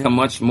become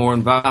much more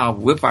involved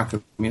with our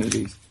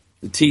communities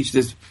to teach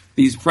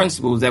these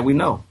principles that we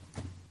know.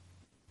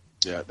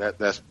 Yeah,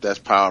 that's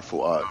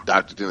powerful.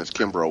 Dr. Dennis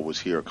Kimbrough was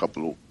here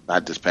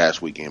not this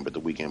past weekend, but the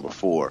weekend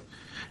before.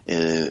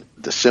 In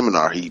the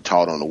seminar, he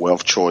taught on the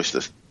wealth choice,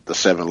 the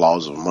 7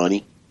 laws of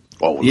money,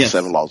 or the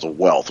 7 laws of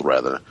wealth,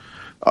 rather.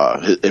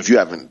 If you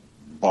haven't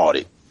bought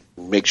it,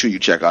 make sure you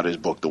check out his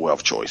book, The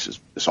Wealth Choice.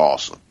 It's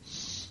awesome.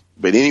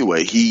 But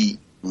anyway, he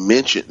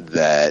mentioned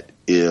that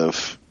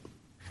if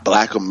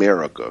Black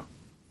America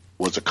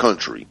was a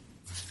country,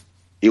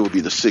 it would be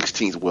the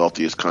 16th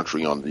wealthiest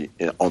country on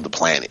the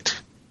planet.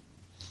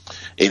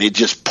 And it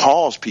just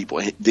paused people.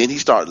 And then he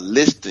started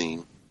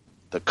listing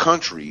the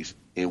countries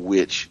in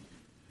which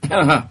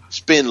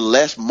spend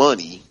less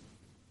money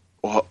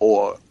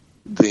or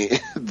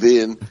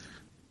than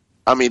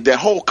I mean, that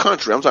whole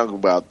country. I'm talking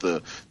about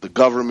the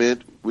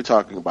government. We're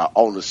talking about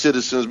all the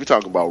citizens. We're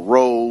talking about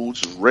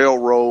roads and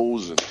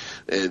railroads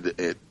and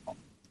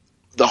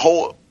the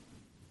whole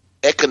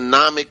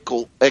economic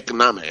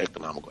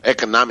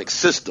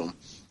system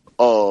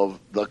of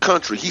the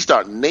country. He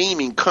started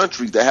naming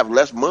countries that have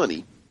less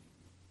money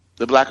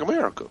than Black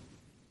America.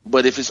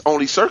 But if it's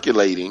only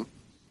circulating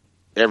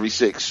every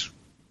 6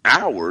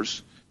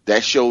 hours,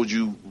 that shows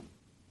you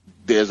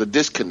there's a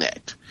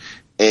disconnect.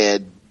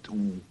 And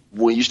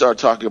when you start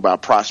talking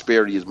about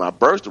prosperity is my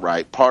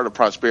birthright, part of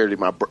prosperity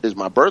is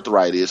my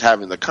birthright is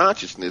having the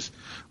consciousness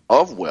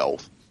of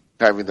wealth,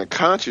 having the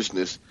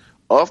consciousness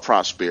of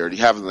prosperity,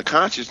 having the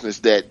consciousness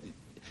that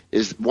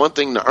is one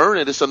thing to earn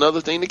it, it's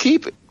another thing to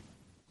keep it.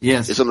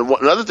 Yes. It's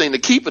another thing to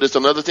keep it, it's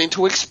another thing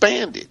to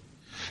expand it.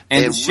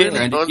 And really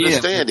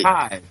understand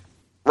it.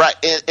 Right.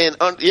 And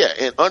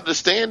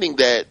understanding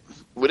that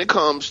when it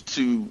comes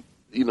to,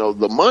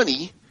 the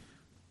money,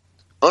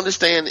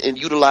 understand and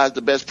utilize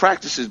the best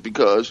practices,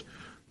 because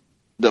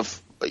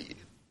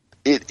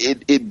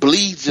it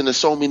bleeds into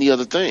so many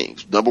other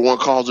things. Number one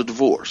cause of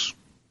divorce,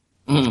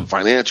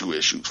 financial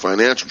issues,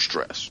 financial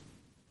stress.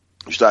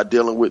 You start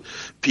dealing with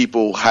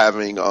people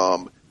having,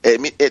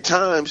 at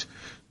times,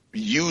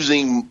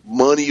 using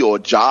money or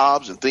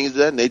jobs and things of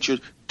that nature.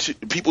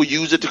 People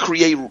use it to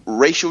create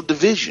racial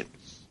division,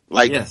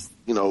 like,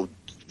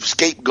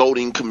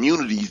 scapegoating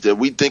communities that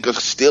we think are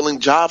stealing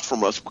jobs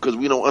from us because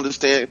we don't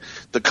understand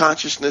the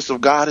consciousness of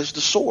God as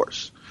the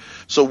source.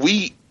 So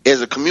we,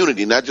 as a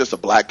community, not just a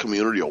black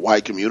community or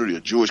white community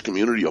or Jewish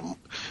community or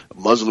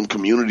Muslim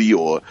community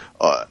or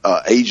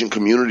Asian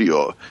community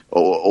or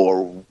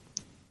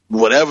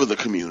whatever the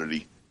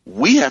community,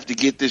 we have to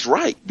get this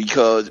right,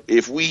 because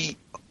if we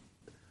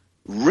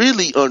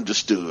really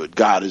understood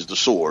God as the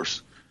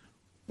source,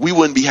 we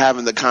wouldn't be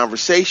having the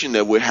conversation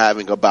that we're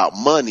having about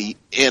money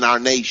in our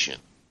nation.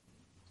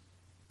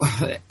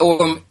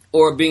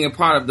 or being a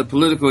part of the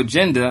political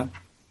agenda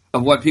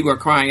of what people are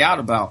crying out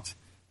about.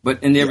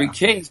 But in every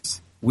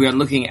case, we are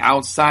looking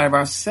outside of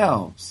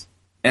ourselves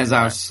as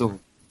our source.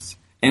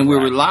 And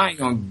we're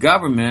relying on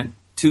government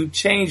to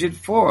change it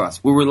for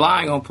us. We're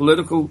relying on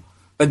political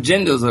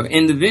agendas of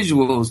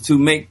individuals to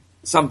make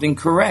something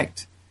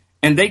correct.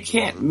 And they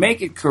can't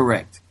make it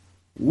correct.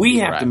 We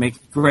have to make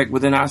it correct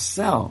within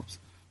ourselves.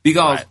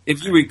 Because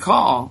if you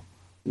recall,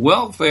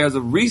 welfare is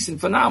a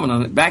recent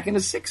phenomenon back in the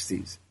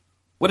 60s.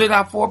 What did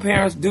our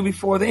foreparents do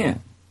before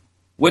then?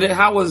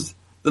 How was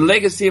the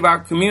legacy of our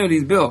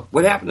communities built?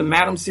 What happened to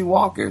Madam C.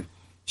 Walker?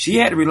 She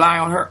had to rely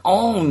on her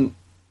own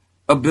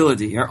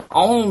ability, her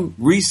own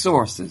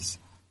resources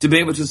to be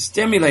able to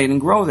stimulate and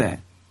grow that.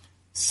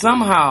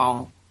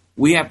 Somehow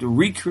we have to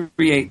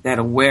recreate that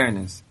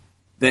awareness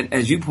that,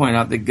 as you point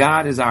out, that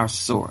God is our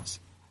source.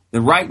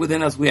 That right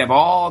within us we have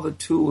all the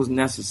tools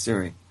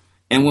necessary.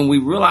 And when we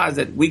realize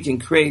that we can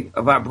create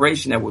a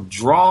vibration that will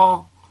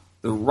draw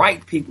the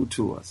right people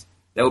to us,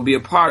 that will be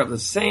a part of the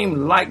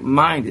same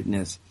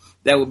like-mindedness,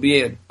 that will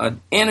be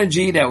an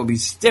energy that will be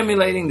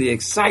stimulating the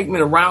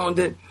excitement around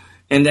it,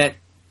 and that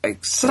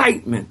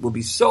excitement will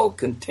be so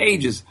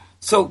contagious,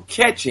 so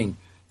catching,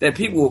 that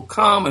people will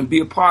come and be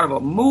a part of a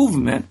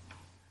movement.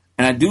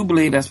 And I do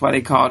believe that's why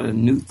they called it a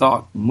New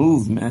Thought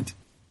movement,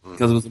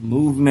 because it was a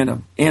movement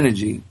of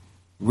energy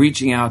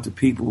reaching out to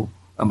people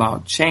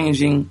about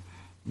changing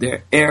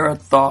their era,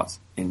 thoughts,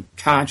 and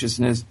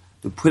consciousness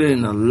to put it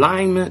in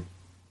alignment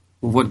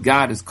with what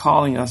God is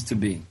calling us to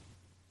be.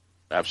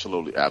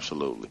 Absolutely,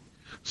 absolutely.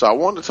 So I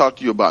wanted to talk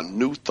to you about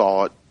New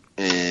Thought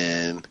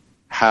and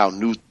how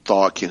New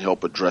Thought can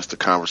help address the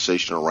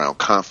conversation around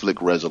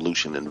conflict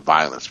resolution and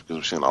violence, because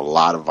we're seeing a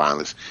lot of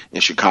violence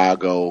in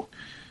Chicago.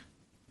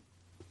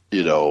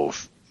 The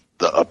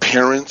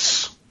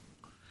appearance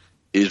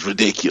is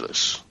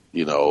ridiculous.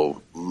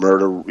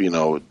 Murder,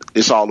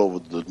 it's all over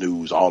the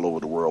news, all over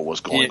the world,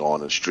 what's going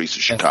on in the streets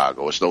of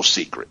Chicago. It's no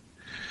secret.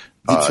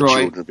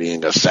 Children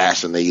being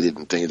assassinated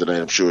and things like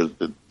that. I'm sure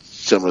that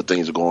similar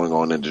things are going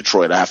on in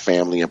Detroit. I have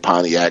family in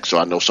Pontiac, so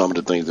I know some of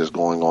the things that's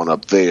going on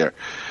up there.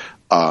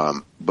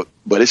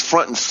 But it's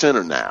front and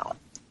center now,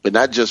 but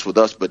not just with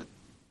us, but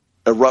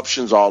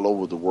eruptions all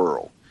over the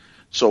world.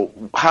 So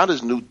how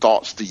does New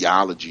Thought's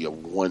theology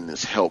of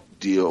oneness help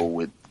deal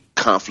with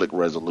conflict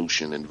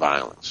resolution and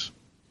violence?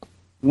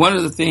 One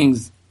of the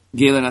things,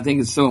 Galen, I think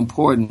is so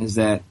important is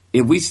that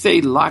if we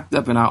stay locked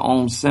up in our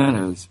own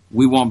centers,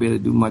 we won't be able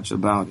to do much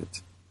about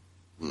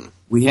it.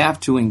 We have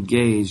to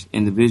engage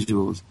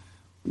individuals.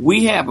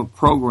 We have a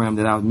program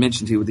that I was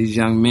mentioning to you with these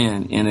young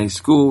men in a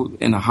school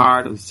in the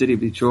heart of the city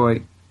of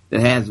Detroit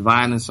that has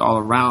violence all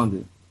around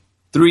it.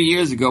 3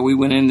 years ago, we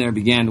went in there and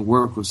began to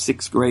work with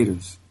sixth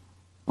graders.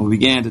 And we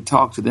began to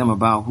talk to them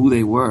about who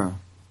they were.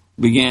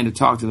 We began to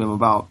talk to them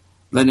about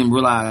letting them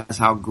realize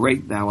how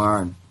great they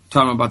are, and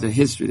talking about their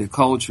history, their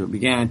culture.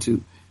 Began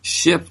to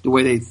shift the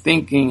way they're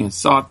thinking and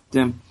saw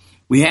them.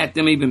 We had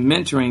them even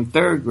mentoring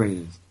third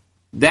graders.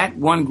 That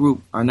one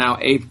group are now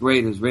eighth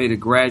graders ready to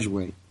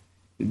graduate.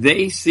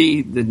 They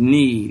see the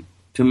need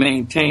to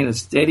maintain a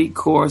steady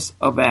course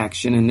of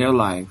action in their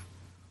life,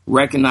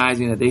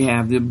 recognizing that they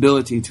have the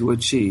ability to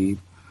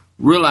achieve,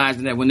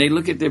 realizing that when they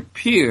look at their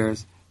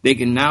peers, they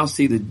can now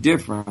see the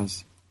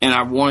difference and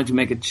are wanting to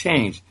make a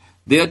change.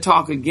 They'll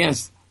talk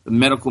against the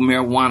medical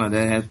marijuana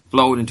that has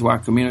flowed into our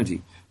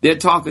community. They'll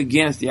talk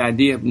against the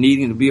idea of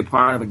needing to be a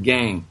part of a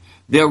gang.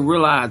 They'll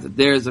realize that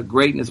there is a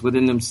greatness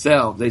within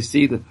themselves. They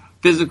see the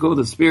physical,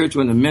 the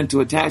spiritual, and the mental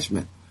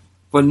attachment.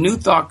 For New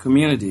Thought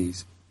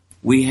communities,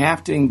 we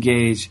have to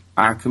engage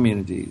our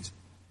communities,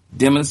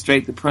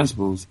 demonstrate the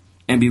principles,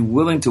 and be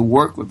willing to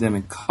work with them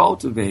and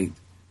cultivate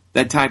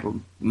that type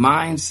of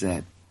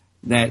mindset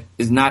that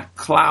is not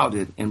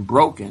clouded and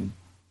broken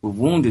with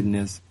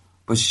woundedness,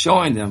 but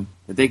showing them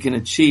that they can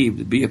achieve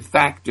to be a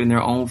factor in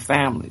their own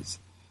families.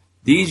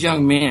 These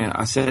young men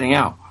are setting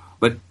out,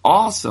 but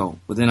also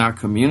within our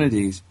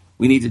communities,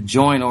 we need to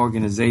join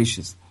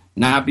organizations,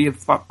 not be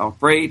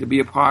afraid to be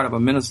a part of a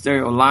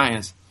ministerial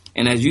alliance,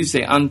 and as you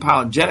say,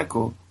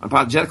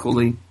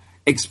 unapologetically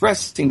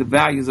expressing the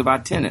values of our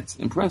tenets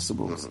and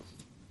principles.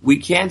 We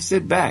can't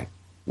sit back.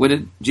 What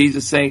did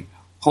Jesus say?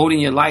 Holding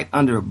your light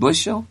under a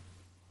bushel?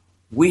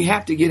 We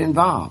have to get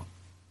involved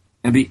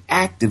and be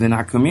active in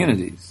our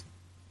communities.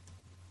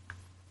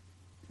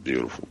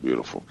 Beautiful,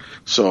 beautiful.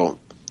 So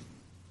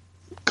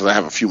because I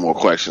have a few more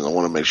questions. I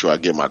want to make sure I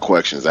get my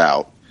questions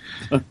out.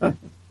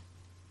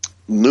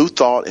 New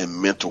Thought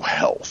and mental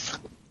health.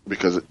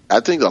 Because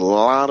I think a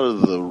lot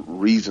of the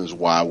reasons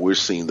why we're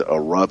seeing the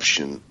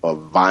eruption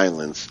of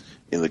violence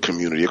in the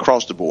community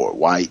across the board,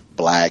 white,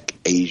 black,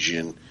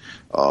 Asian,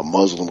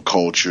 Muslim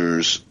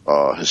cultures,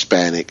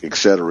 Hispanic, et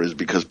cetera, is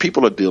because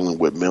people are dealing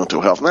with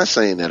mental health. I'm not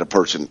saying that a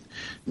person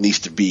needs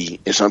to be,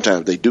 and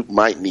sometimes they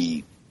might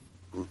need,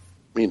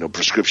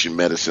 prescription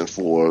medicine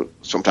for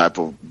some type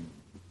of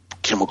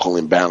chemical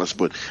imbalance,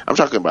 but I'm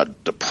talking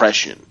about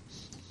depression,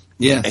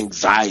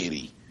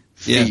 anxiety,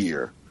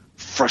 fear,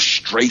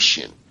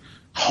 frustration,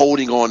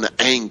 holding on to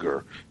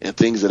anger, and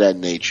things of that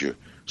nature.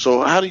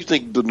 So how do you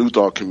think the New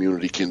Thought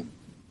community can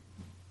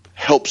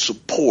help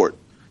support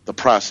the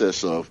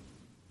process of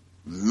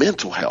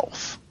mental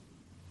health?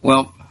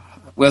 Well,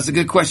 it's a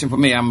good question for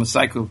me. I'm a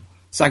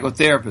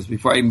psychotherapist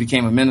before I even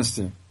became a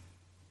minister.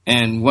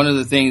 And one of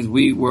the things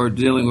we were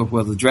dealing with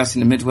was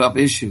addressing the mental health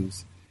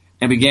issues,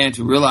 and began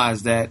to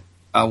realize that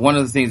one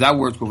of the things I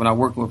worked with when I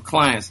work with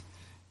clients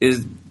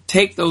is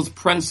take those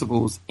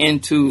principles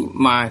into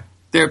my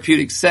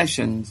therapeutic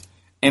sessions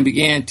and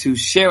began to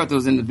share with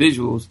those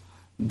individuals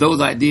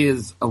those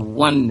ideas of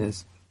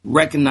oneness,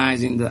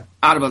 recognizing the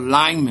out of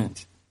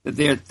alignment that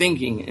they're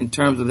thinking in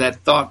terms of that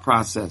thought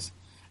process.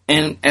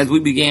 And as we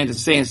began to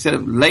say, instead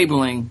of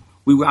labeling,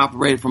 we were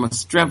operating from a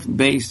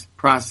strength-based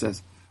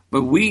process.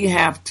 But we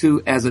have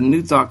to, as a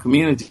New Thought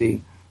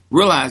community,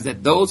 realize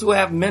that those who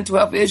have mental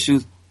health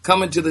issues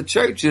come into the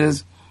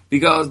churches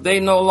because they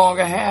no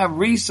longer have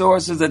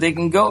resources that they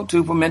can go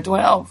to for mental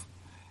health.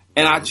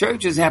 And our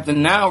churches have to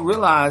now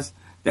realize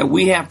that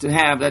we have to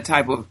have that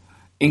type of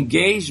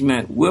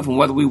engagement with them,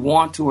 whether we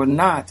want to or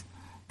not,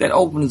 that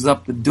opens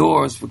up the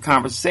doors for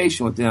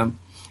conversation with them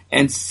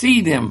and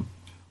see them.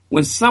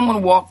 When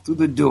someone walks through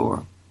the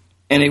door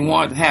and they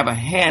want to have a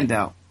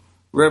handout,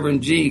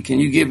 Reverend G, can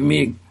you give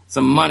me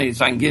some money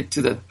so I can get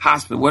to the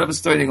hospital, whatever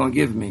story they're going to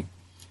give me.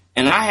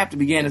 And I have to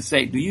begin to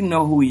say, do you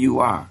know who you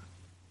are?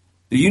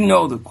 Do you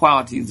know the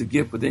qualities, the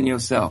gift within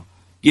yourself?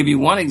 Give you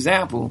one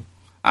example.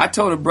 I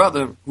told a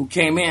brother who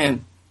came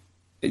in,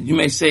 you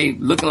may say,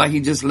 looking like he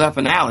just left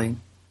an alley.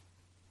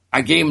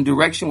 I gave him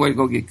direction where to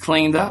go get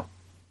cleaned up,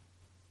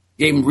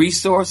 gave him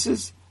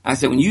resources. I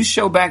said, when you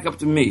show back up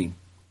to me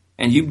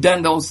and you've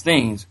done those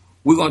things,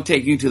 we're going to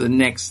take you to the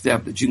next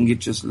step that you can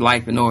get your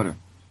life in order.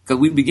 Because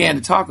we began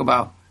to talk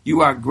about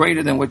you are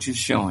greater than what you're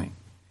showing.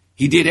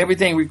 He did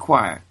everything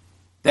required.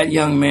 That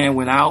young man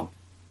went out,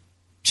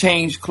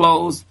 changed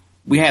clothes.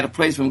 We had a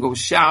place for him to go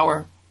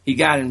shower. He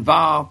got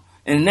involved.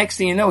 And the next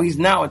thing you know, he's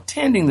now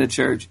attending the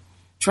church,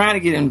 trying to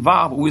get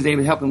involved, but we was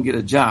able to help him get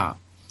a job.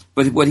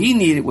 But what he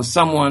needed was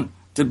someone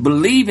to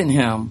believe in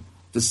him,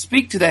 to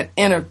speak to that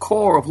inner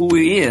core of who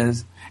he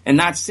is, and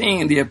not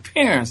seeing the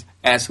appearance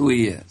as who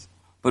he is,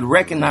 but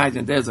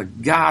recognizing there's a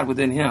God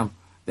within him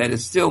that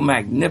is still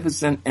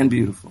magnificent and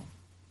beautiful.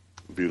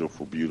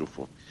 Beautiful,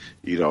 beautiful.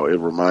 You know, it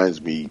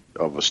reminds me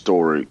of a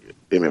story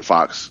Emmett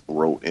Fox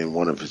wrote in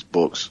one of his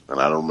books, and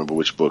I don't remember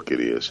which book it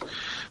is.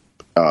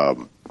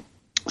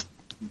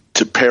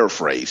 To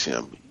paraphrase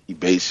him, he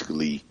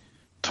basically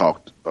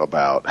talked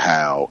about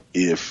how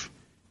if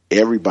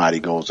everybody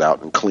goes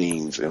out and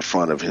cleans in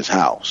front of his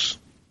house,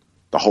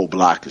 the whole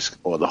block is,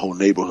 or the whole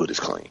neighborhood is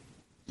clean.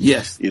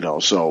 Yes. You know,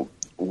 so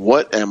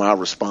what am I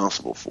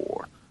responsible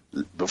for?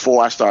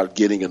 Before I start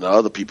getting into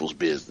other people's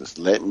business,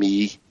 let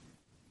me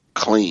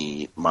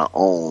clean my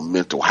own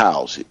mental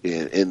house.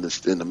 In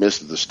the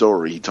midst of the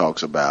story, he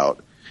talks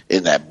about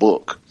in that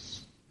book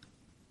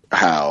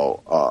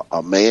how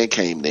a man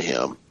came to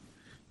him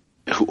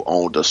who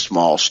owned a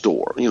small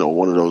store, you know,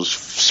 one of those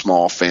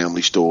small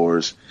family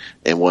stores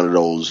and one of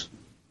those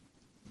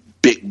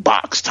big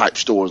box type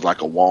stores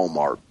like a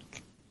Walmart,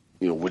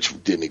 you know,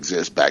 which didn't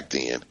exist back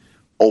then,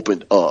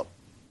 opened up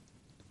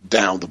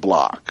down the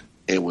block,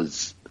 and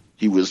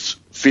he was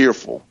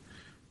fearful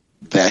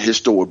that his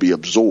store would be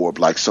absorbed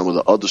like some of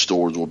the other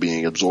stores were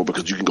being absorbed,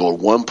 because you can go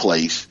to one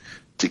place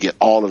to get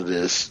all of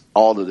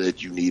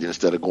that you need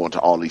instead of going to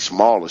all these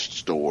smaller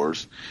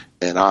stores,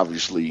 and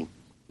obviously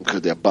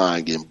because they're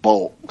buying in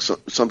bulk, so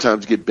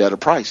sometimes get better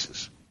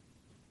prices.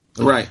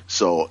 Right.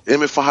 So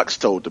Emmett Fox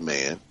told the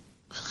man,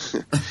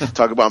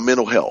 talk about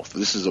mental health.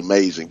 This is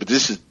amazing, but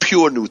this is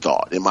pure New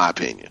Thought, in my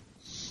opinion.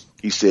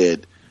 He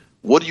said,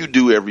 what do you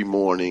do every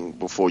morning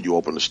before you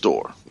open the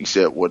store? He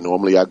said, well,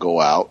 normally I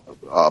go out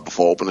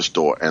before I open the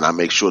store, and I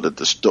make sure that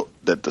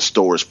the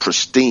store is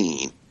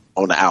pristine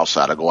on the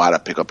outside. I go out, I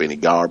pick up any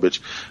garbage,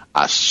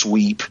 I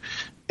sweep,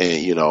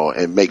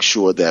 and make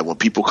sure that when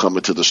people come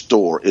into the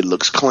store, it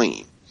looks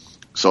clean.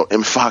 So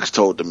M. Fox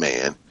told the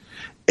man,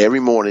 every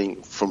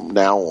morning from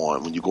now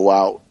on, when you go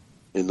out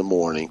in the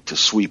morning to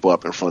sweep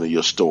up in front of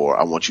your store,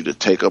 I want you to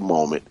take a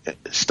moment,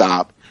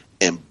 stop,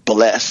 and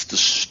bless the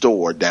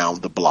store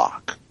down the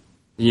block.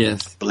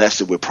 Yes.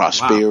 Bless it with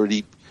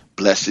prosperity, wow.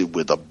 Bless it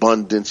with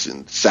abundance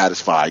and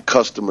satisfied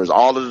customers,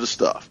 all of the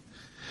stuff.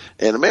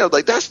 And the man was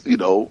like,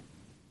 that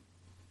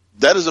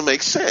doesn't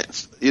make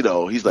sense.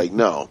 He's like,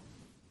 no,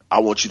 I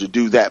want you to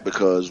do that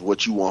because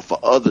what you want for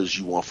others,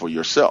 you want for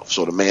yourself.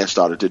 So the man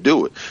started to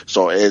do it.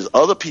 So as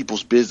other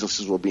people's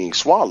businesses were being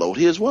swallowed,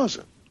 his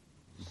wasn't.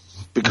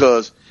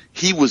 Because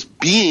he was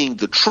being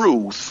the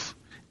truth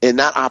and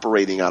not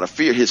operating out of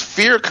fear. His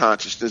fear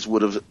consciousness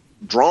would have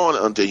drawn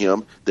unto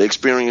him the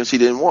experience he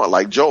didn't want.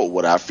 Like Job,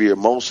 what I fear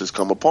most has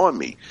come upon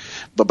me.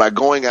 But by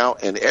going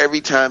out and every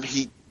time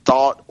he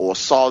thought or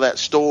saw that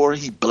store,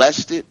 he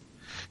blessed it,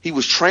 he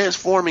was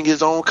transforming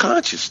his own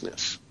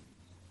consciousness.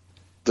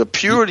 The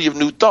purity of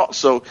new thought.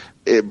 So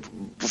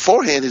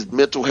beforehand, his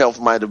mental health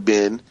might have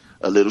been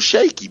a little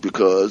shaky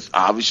because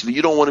obviously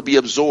you don't want to be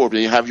absorbed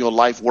and have your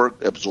life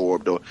work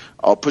absorbed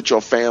or put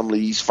your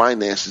family's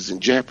finances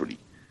in jeopardy.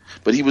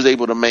 But he was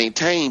able to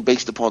maintain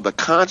based upon the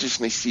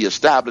consciousness he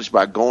established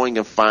by going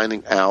and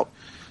finding out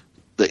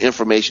the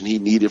information he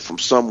needed from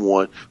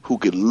someone who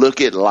could look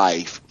at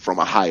life from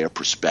a higher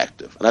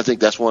perspective. And I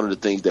think that's one of the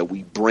things that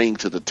we bring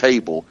to the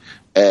table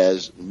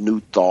as new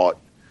thought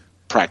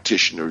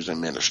practitioners and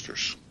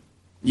ministers.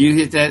 You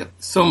hit that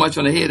so much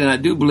on the head, and I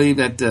do believe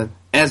that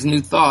as new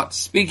thought,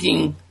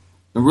 speaking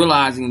and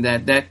realizing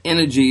that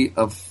energy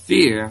of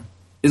fear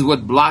is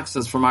what blocks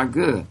us from our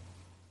good.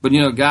 But,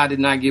 God did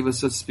not give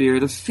us a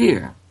spirit of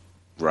fear.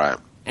 Right.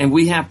 And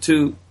we have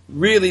to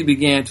really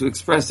begin to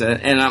express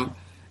that.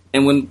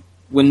 And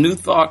when new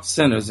thought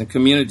centers and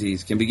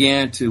communities can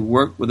begin to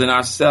work within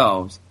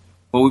ourselves,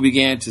 when we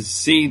begin to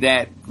see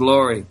that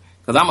glory,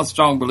 because I'm a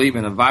strong believer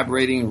in a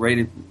vibrating,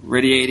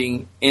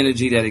 radiating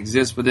energy that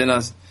exists within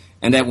us,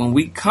 and that when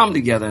we come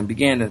together and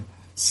begin to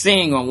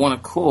sing on one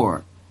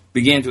accord,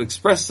 begin to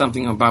express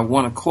something by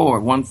one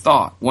accord, one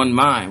thought, one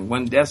mind,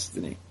 one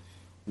destiny,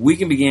 we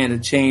can begin to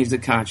change the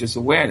conscious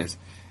awareness.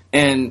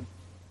 And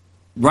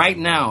right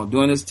now,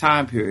 during this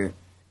time period,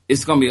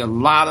 it's going to be a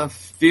lot of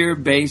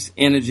fear-based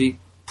energy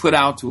put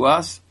out to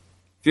us,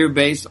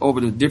 fear-based over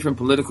the different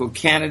political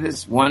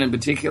candidates, one in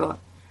particular.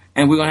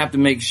 And we're going to have to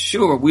make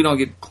sure we don't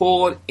get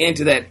pulled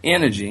into that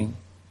energy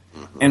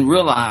and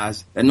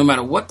realize that no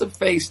matter what the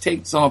face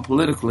takes on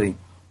politically,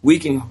 we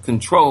can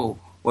control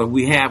what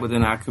we have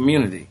within our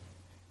community.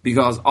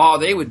 Because all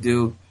they would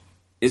do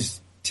is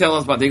tell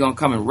us about they're going to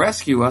come and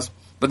rescue us,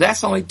 but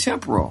that's only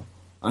temporal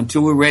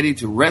until we're ready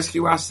to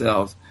rescue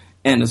ourselves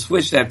and to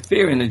switch that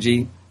fear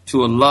energy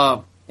to a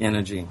love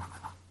energy,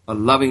 a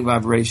loving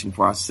vibration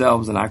for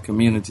ourselves and our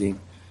community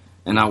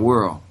and our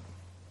world.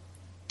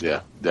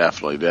 Yeah,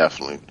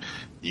 definitely.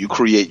 You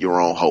create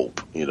your own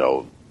hope,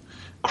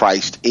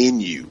 Christ in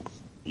you,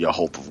 your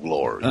hope of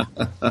glory.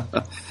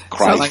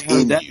 Christ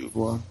in you.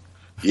 Before.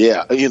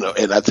 Yeah,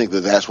 and I think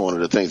that's one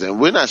of the things. And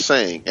we're not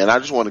saying, and I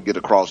just want to get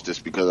across this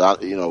because,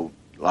 a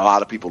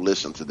lot of people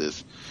listen to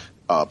this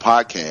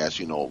podcast,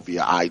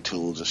 via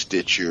iTunes and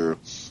Stitcher,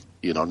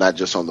 not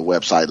just on the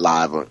website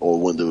live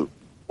or the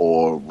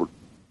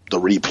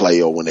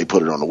replay or when they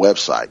put it on the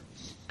website.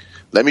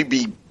 Let me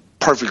be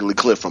perfectly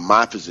clear from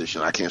my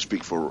position. I can't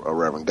speak for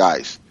Reverend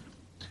Geis.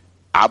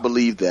 I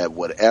believe that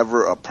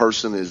whatever a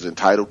person is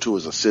entitled to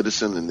as a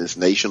citizen in this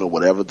nation or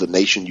whatever the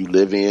nation you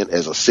live in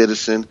as a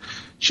citizen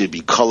should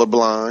be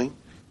colorblind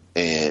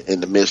and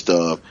in the midst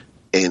of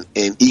and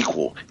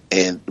equal.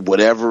 And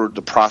whatever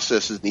the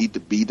processes need to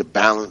be to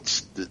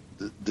balance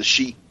the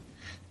sheet,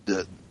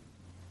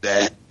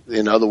 that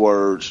in other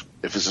words,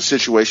 if it's a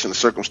situation, a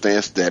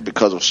circumstance that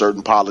because of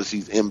certain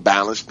policies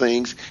imbalance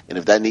things, and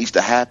if that needs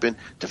to happen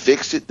to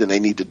fix it, then they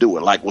need to do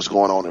it. Like what's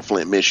going on in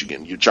Flint,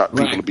 Michigan.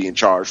 People are being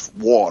charged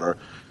water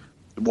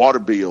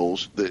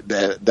bills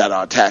that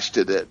are attached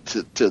to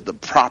the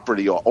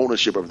property or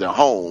ownership of their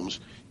homes,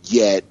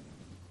 yet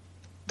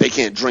they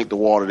can't drink the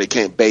water, they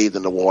can't bathe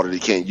in the water, they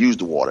can't use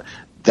the water.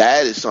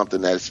 That is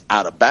something that's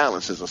out of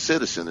balance as a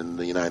citizen in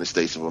the United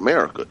States of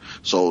America.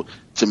 So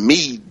to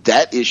me,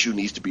 that issue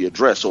needs to be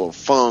addressed. So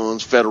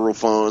funds, federal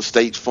funds,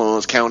 state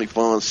funds, county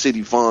funds,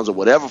 city funds, or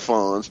whatever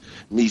funds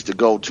needs to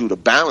go to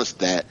balance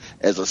that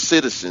as a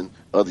citizen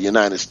of the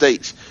United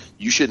States.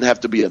 You shouldn't have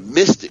to be a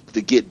mystic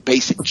to get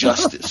basic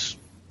justice.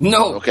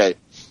 No. Okay.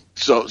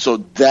 So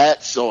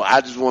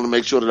I just want to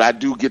make sure that I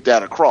do get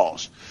that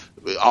across.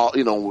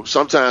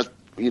 Sometimes,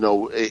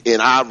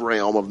 in our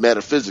realm of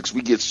metaphysics,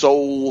 we get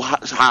so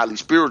highly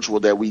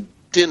spiritual that we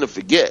tend to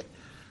forget.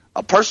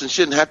 A person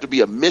shouldn't have to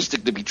be a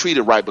mystic to be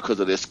treated right because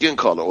of their skin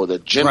color or their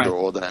gender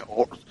or their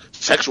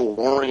sexual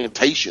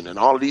orientation and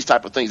all of these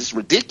type of things. It's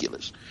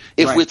ridiculous.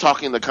 If we're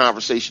talking the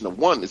conversation of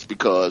oneness,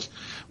 because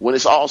when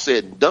it's all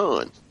said and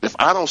done, if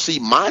I don't see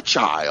my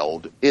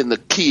child in the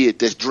kid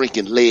that's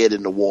drinking lead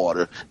in the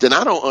water, then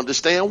I don't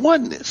understand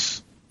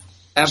oneness.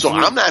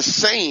 Absolutely. So I'm not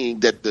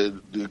saying that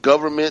the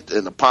government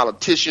and the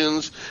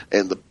politicians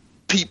and the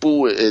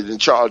people in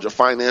charge of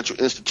financial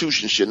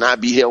institutions should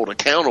not be held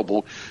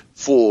accountable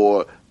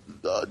for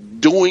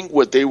doing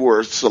what they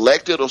were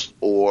selected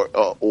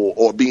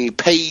or being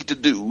paid to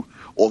do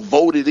or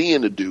voted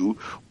in to do,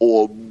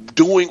 or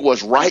doing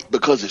what's right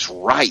because it's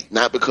right,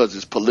 not because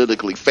it's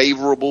politically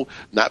favorable,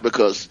 not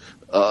because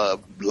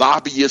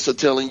lobbyists are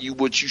telling you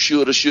what you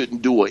should or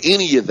shouldn't do or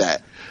any of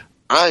that.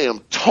 I am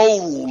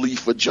totally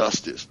for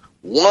justice.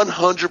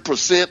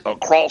 100%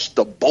 across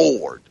the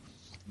board.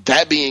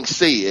 That being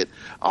said,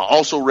 I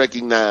also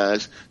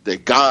recognize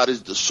that God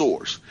is the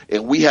source,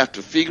 and we have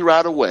to figure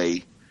out a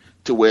way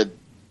to where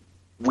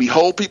we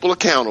hold people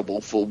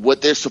accountable for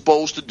what they're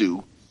supposed to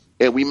do,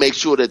 and we make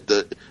sure that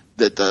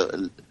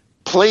the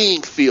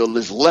playing field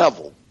is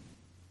level,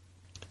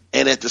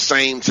 and at the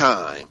same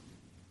time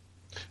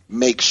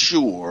make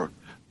sure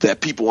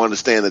that people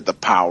understand that the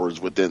power is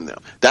within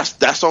them.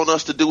 That's on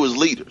us to do as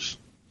leaders.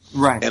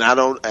 Right. And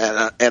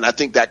I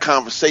think that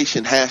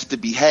conversation has to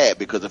be had,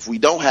 because if we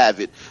don't have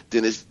it,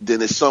 then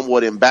it's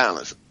somewhat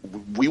imbalanced.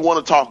 We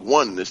want to talk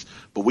oneness,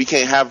 but we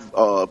can't have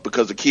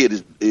because the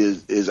kid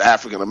is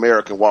African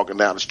American walking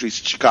down the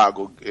streets of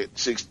Chicago,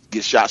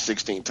 gets shot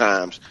 16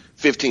 times,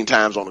 15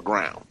 times on the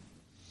ground.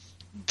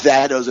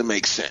 That doesn't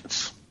make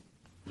sense.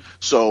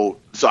 So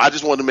I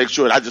just wanted to make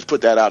sure that I just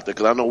put that out there,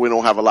 because I know we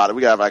don't have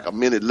we got like a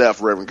minute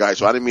left, Reverend Guy,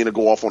 so I didn't mean to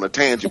go off on a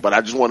tangent, but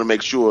I just want to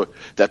make sure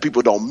that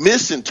people don't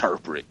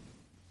misinterpret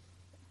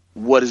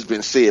what has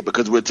been said,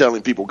 because we're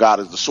telling people God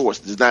is the source.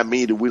 Does not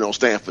mean that we don't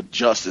stand for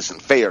justice and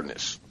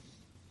fairness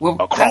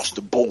across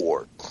the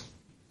board.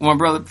 Well, my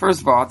brother,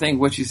 first of all, I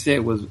think what you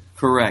said was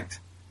correct.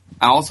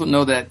 I also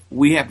know that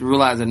we have to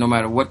realize that no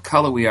matter what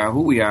color we are,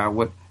 who we are,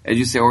 what, as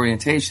you say,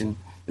 orientation,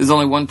 there's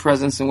only one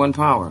presence and one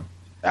power.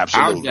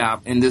 Absolutely. Our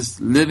job in this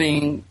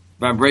living,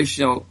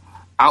 vibrational,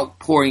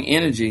 outpouring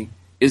energy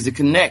is to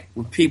connect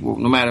with people,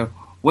 no matter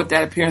what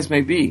that appearance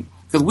may be,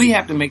 because we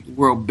have to make the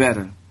world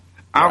better.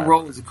 Our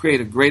role is to create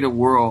a greater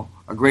world,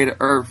 a greater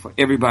earth for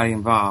everybody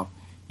involved,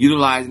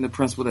 utilizing the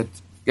principle that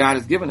God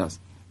has given us.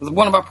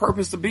 One of our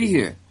purposes to be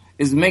here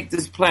is to make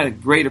this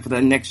planet greater for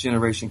the next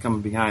generation coming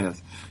behind us,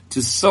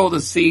 to sow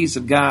the seeds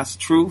of God's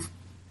truth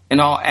in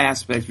all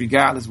aspects,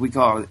 regardless we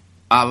call it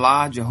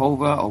Allah,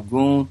 Jehovah,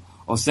 Ogun,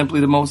 or simply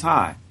the Most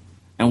High.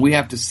 And we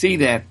have to see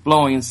that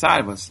flowing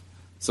inside of us.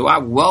 So I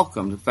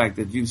welcome the fact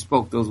that you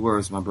spoke those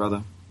words, my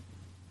brother.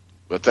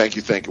 Well, thank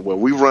you. Well,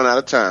 we've run out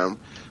of time,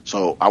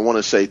 so I want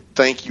to say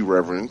thank you,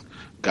 Reverend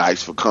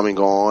Guys, for coming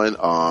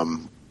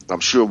on. I'm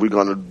sure we're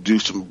going to do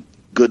some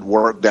good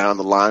work down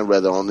the line,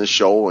 whether on this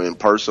show or in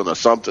person or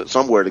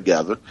somewhere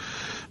together,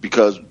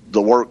 because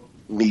the work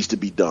needs to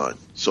be done.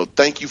 So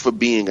thank you for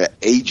being an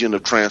agent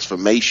of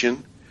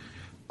transformation.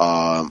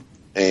 And,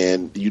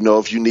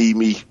 if you need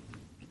me,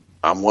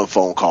 I'm one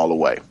phone call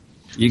away.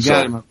 You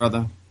got it, my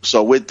brother.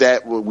 So with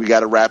that, we got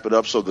to wrap it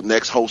up so the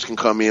next host can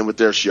come in with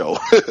their show.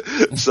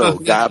 So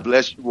God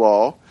bless you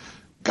all.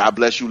 God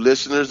bless you,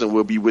 listeners, and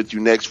we'll be with you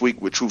next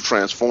week with Truth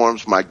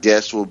Transforms. My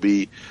guest will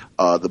be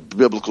the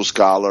biblical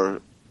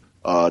scholar,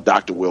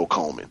 Dr. Will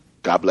Coleman.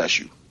 God bless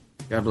you.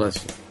 God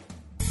bless you.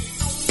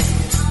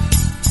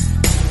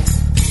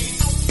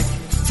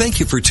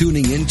 Thank you for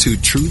tuning in to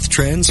Truth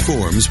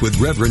Transforms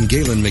with Reverend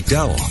Galen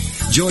McDowell.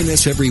 Join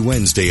us every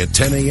Wednesday at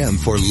 10 a.m.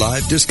 for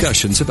live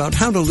discussions about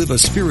how to live a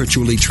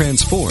spiritually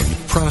transformed,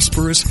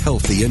 prosperous,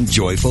 healthy, and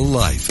joyful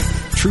life.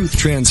 Truth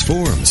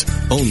Transforms,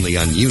 only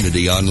on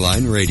Unity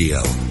Online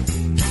Radio.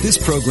 This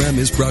program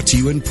is brought to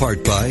you in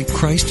part by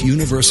Christ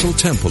Universal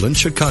Temple in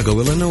Chicago,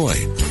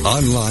 Illinois.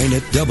 Online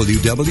at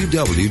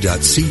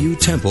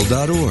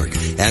www.cutemple.org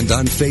and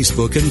on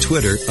Facebook and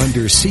Twitter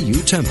under CU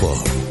Temple.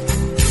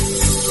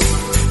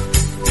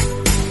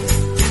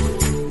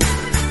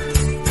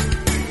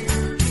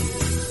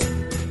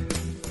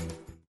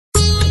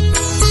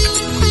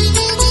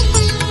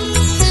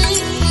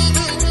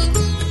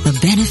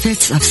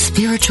 Benefits of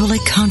spiritually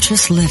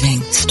conscious living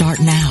start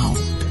now.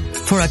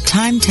 For a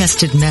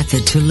time-tested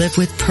method to live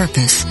with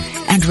purpose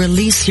and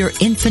release your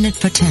infinite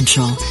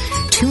potential,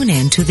 tune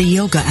in to the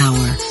Yoga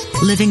Hour,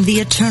 Living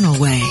the Eternal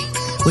Way,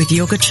 with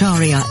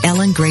Yogacharya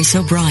Ellen Grace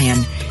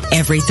O'Brien,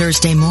 every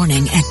Thursday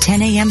morning at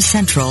 10 a.m.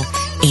 Central,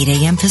 8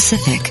 a.m.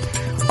 Pacific,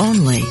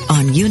 only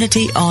on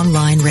Unity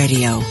Online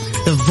Radio,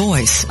 the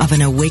voice of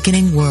an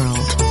awakening world.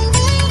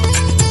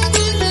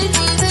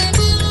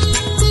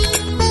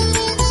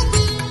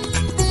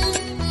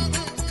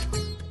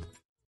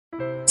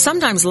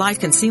 Sometimes life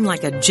can seem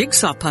like a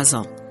jigsaw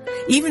puzzle.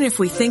 Even if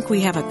we think we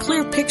have a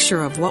clear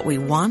picture of what we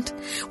want,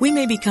 we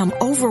may become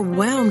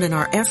overwhelmed in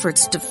our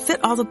efforts to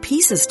fit all the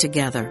pieces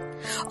together.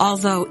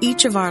 Although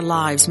each of our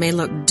lives may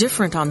look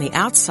different on the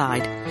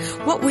outside,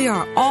 what we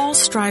are all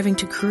striving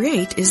to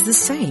create is the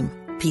same: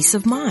 peace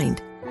of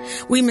mind.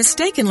 We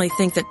mistakenly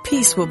think that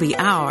peace will be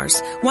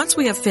ours once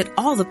we have fit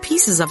all the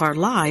pieces of our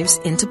lives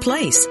into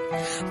place.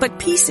 But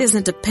peace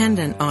isn't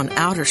dependent on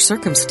outer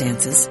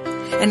circumstances,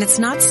 and it's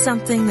not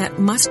something that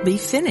must be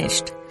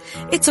finished.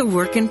 It's a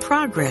work in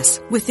progress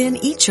within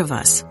each of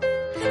us.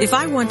 If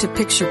I want to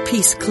picture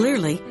peace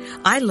clearly,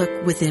 I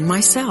look within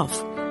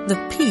myself. The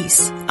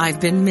peace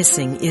I've been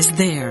missing is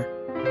there.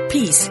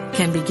 Peace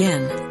can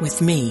begin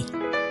with me.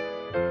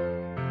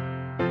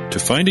 To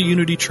find a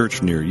Unity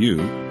Church near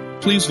you,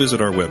 please visit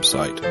our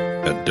website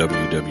at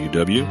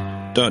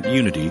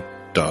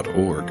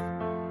www.unity.org.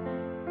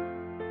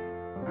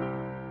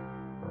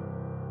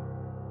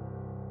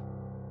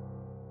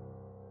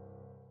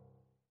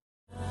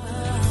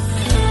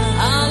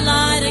 I'll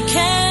light a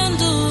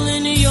candle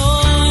in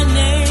your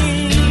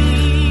name.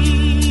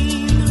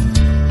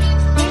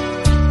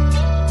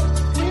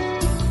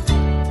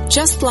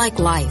 Just like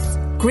life,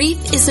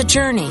 grief is a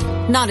journey,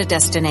 not a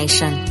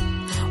destination.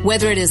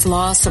 Whether it is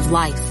loss of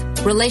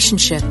life,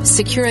 relationship,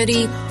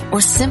 security, or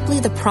simply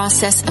the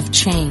process of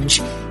change,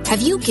 have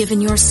you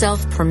given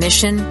yourself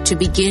permission to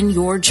begin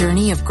your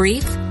journey of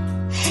grief?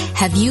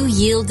 Have you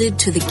yielded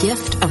to the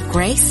gift of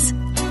grace?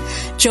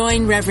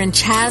 Join Reverend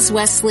Chaz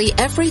Wesley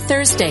every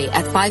Thursday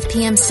at 5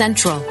 p.m.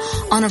 Central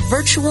on a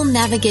virtual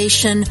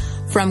navigation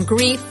from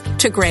grief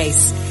to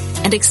grace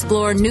and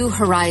explore new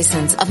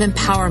horizons of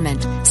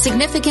empowerment,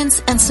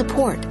 significance, and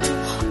support.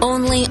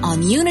 Only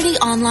on Unity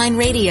Online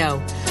Radio,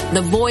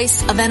 the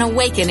voice of an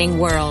awakening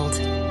world.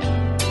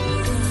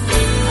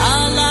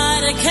 I'll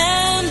light a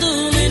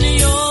candle in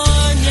your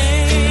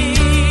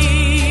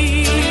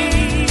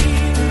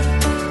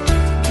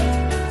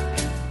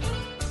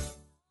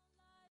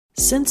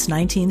Since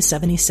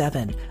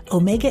 1977,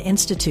 Omega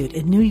Institute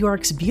in New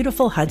York's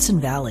beautiful Hudson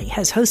Valley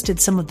has hosted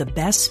some of the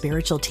best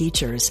spiritual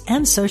teachers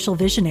and social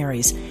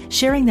visionaries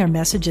sharing their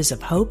messages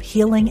of hope,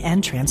 healing,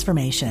 and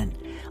transformation.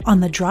 On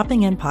the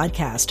Dropping In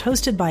podcast,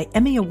 hosted by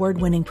Emmy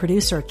Award-winning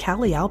producer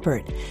Callie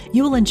Alpert,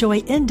 you will enjoy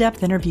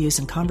in-depth interviews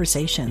and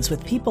conversations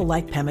with people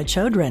like Pema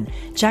Chodron,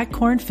 Jack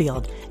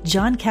Kornfield,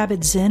 John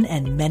Kabat-Zinn,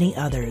 and many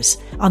others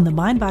on the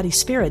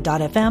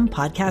MindBodySpirit.fm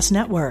podcast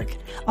network.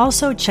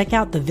 Also, check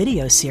out the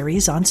video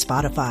series on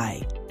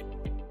Spotify.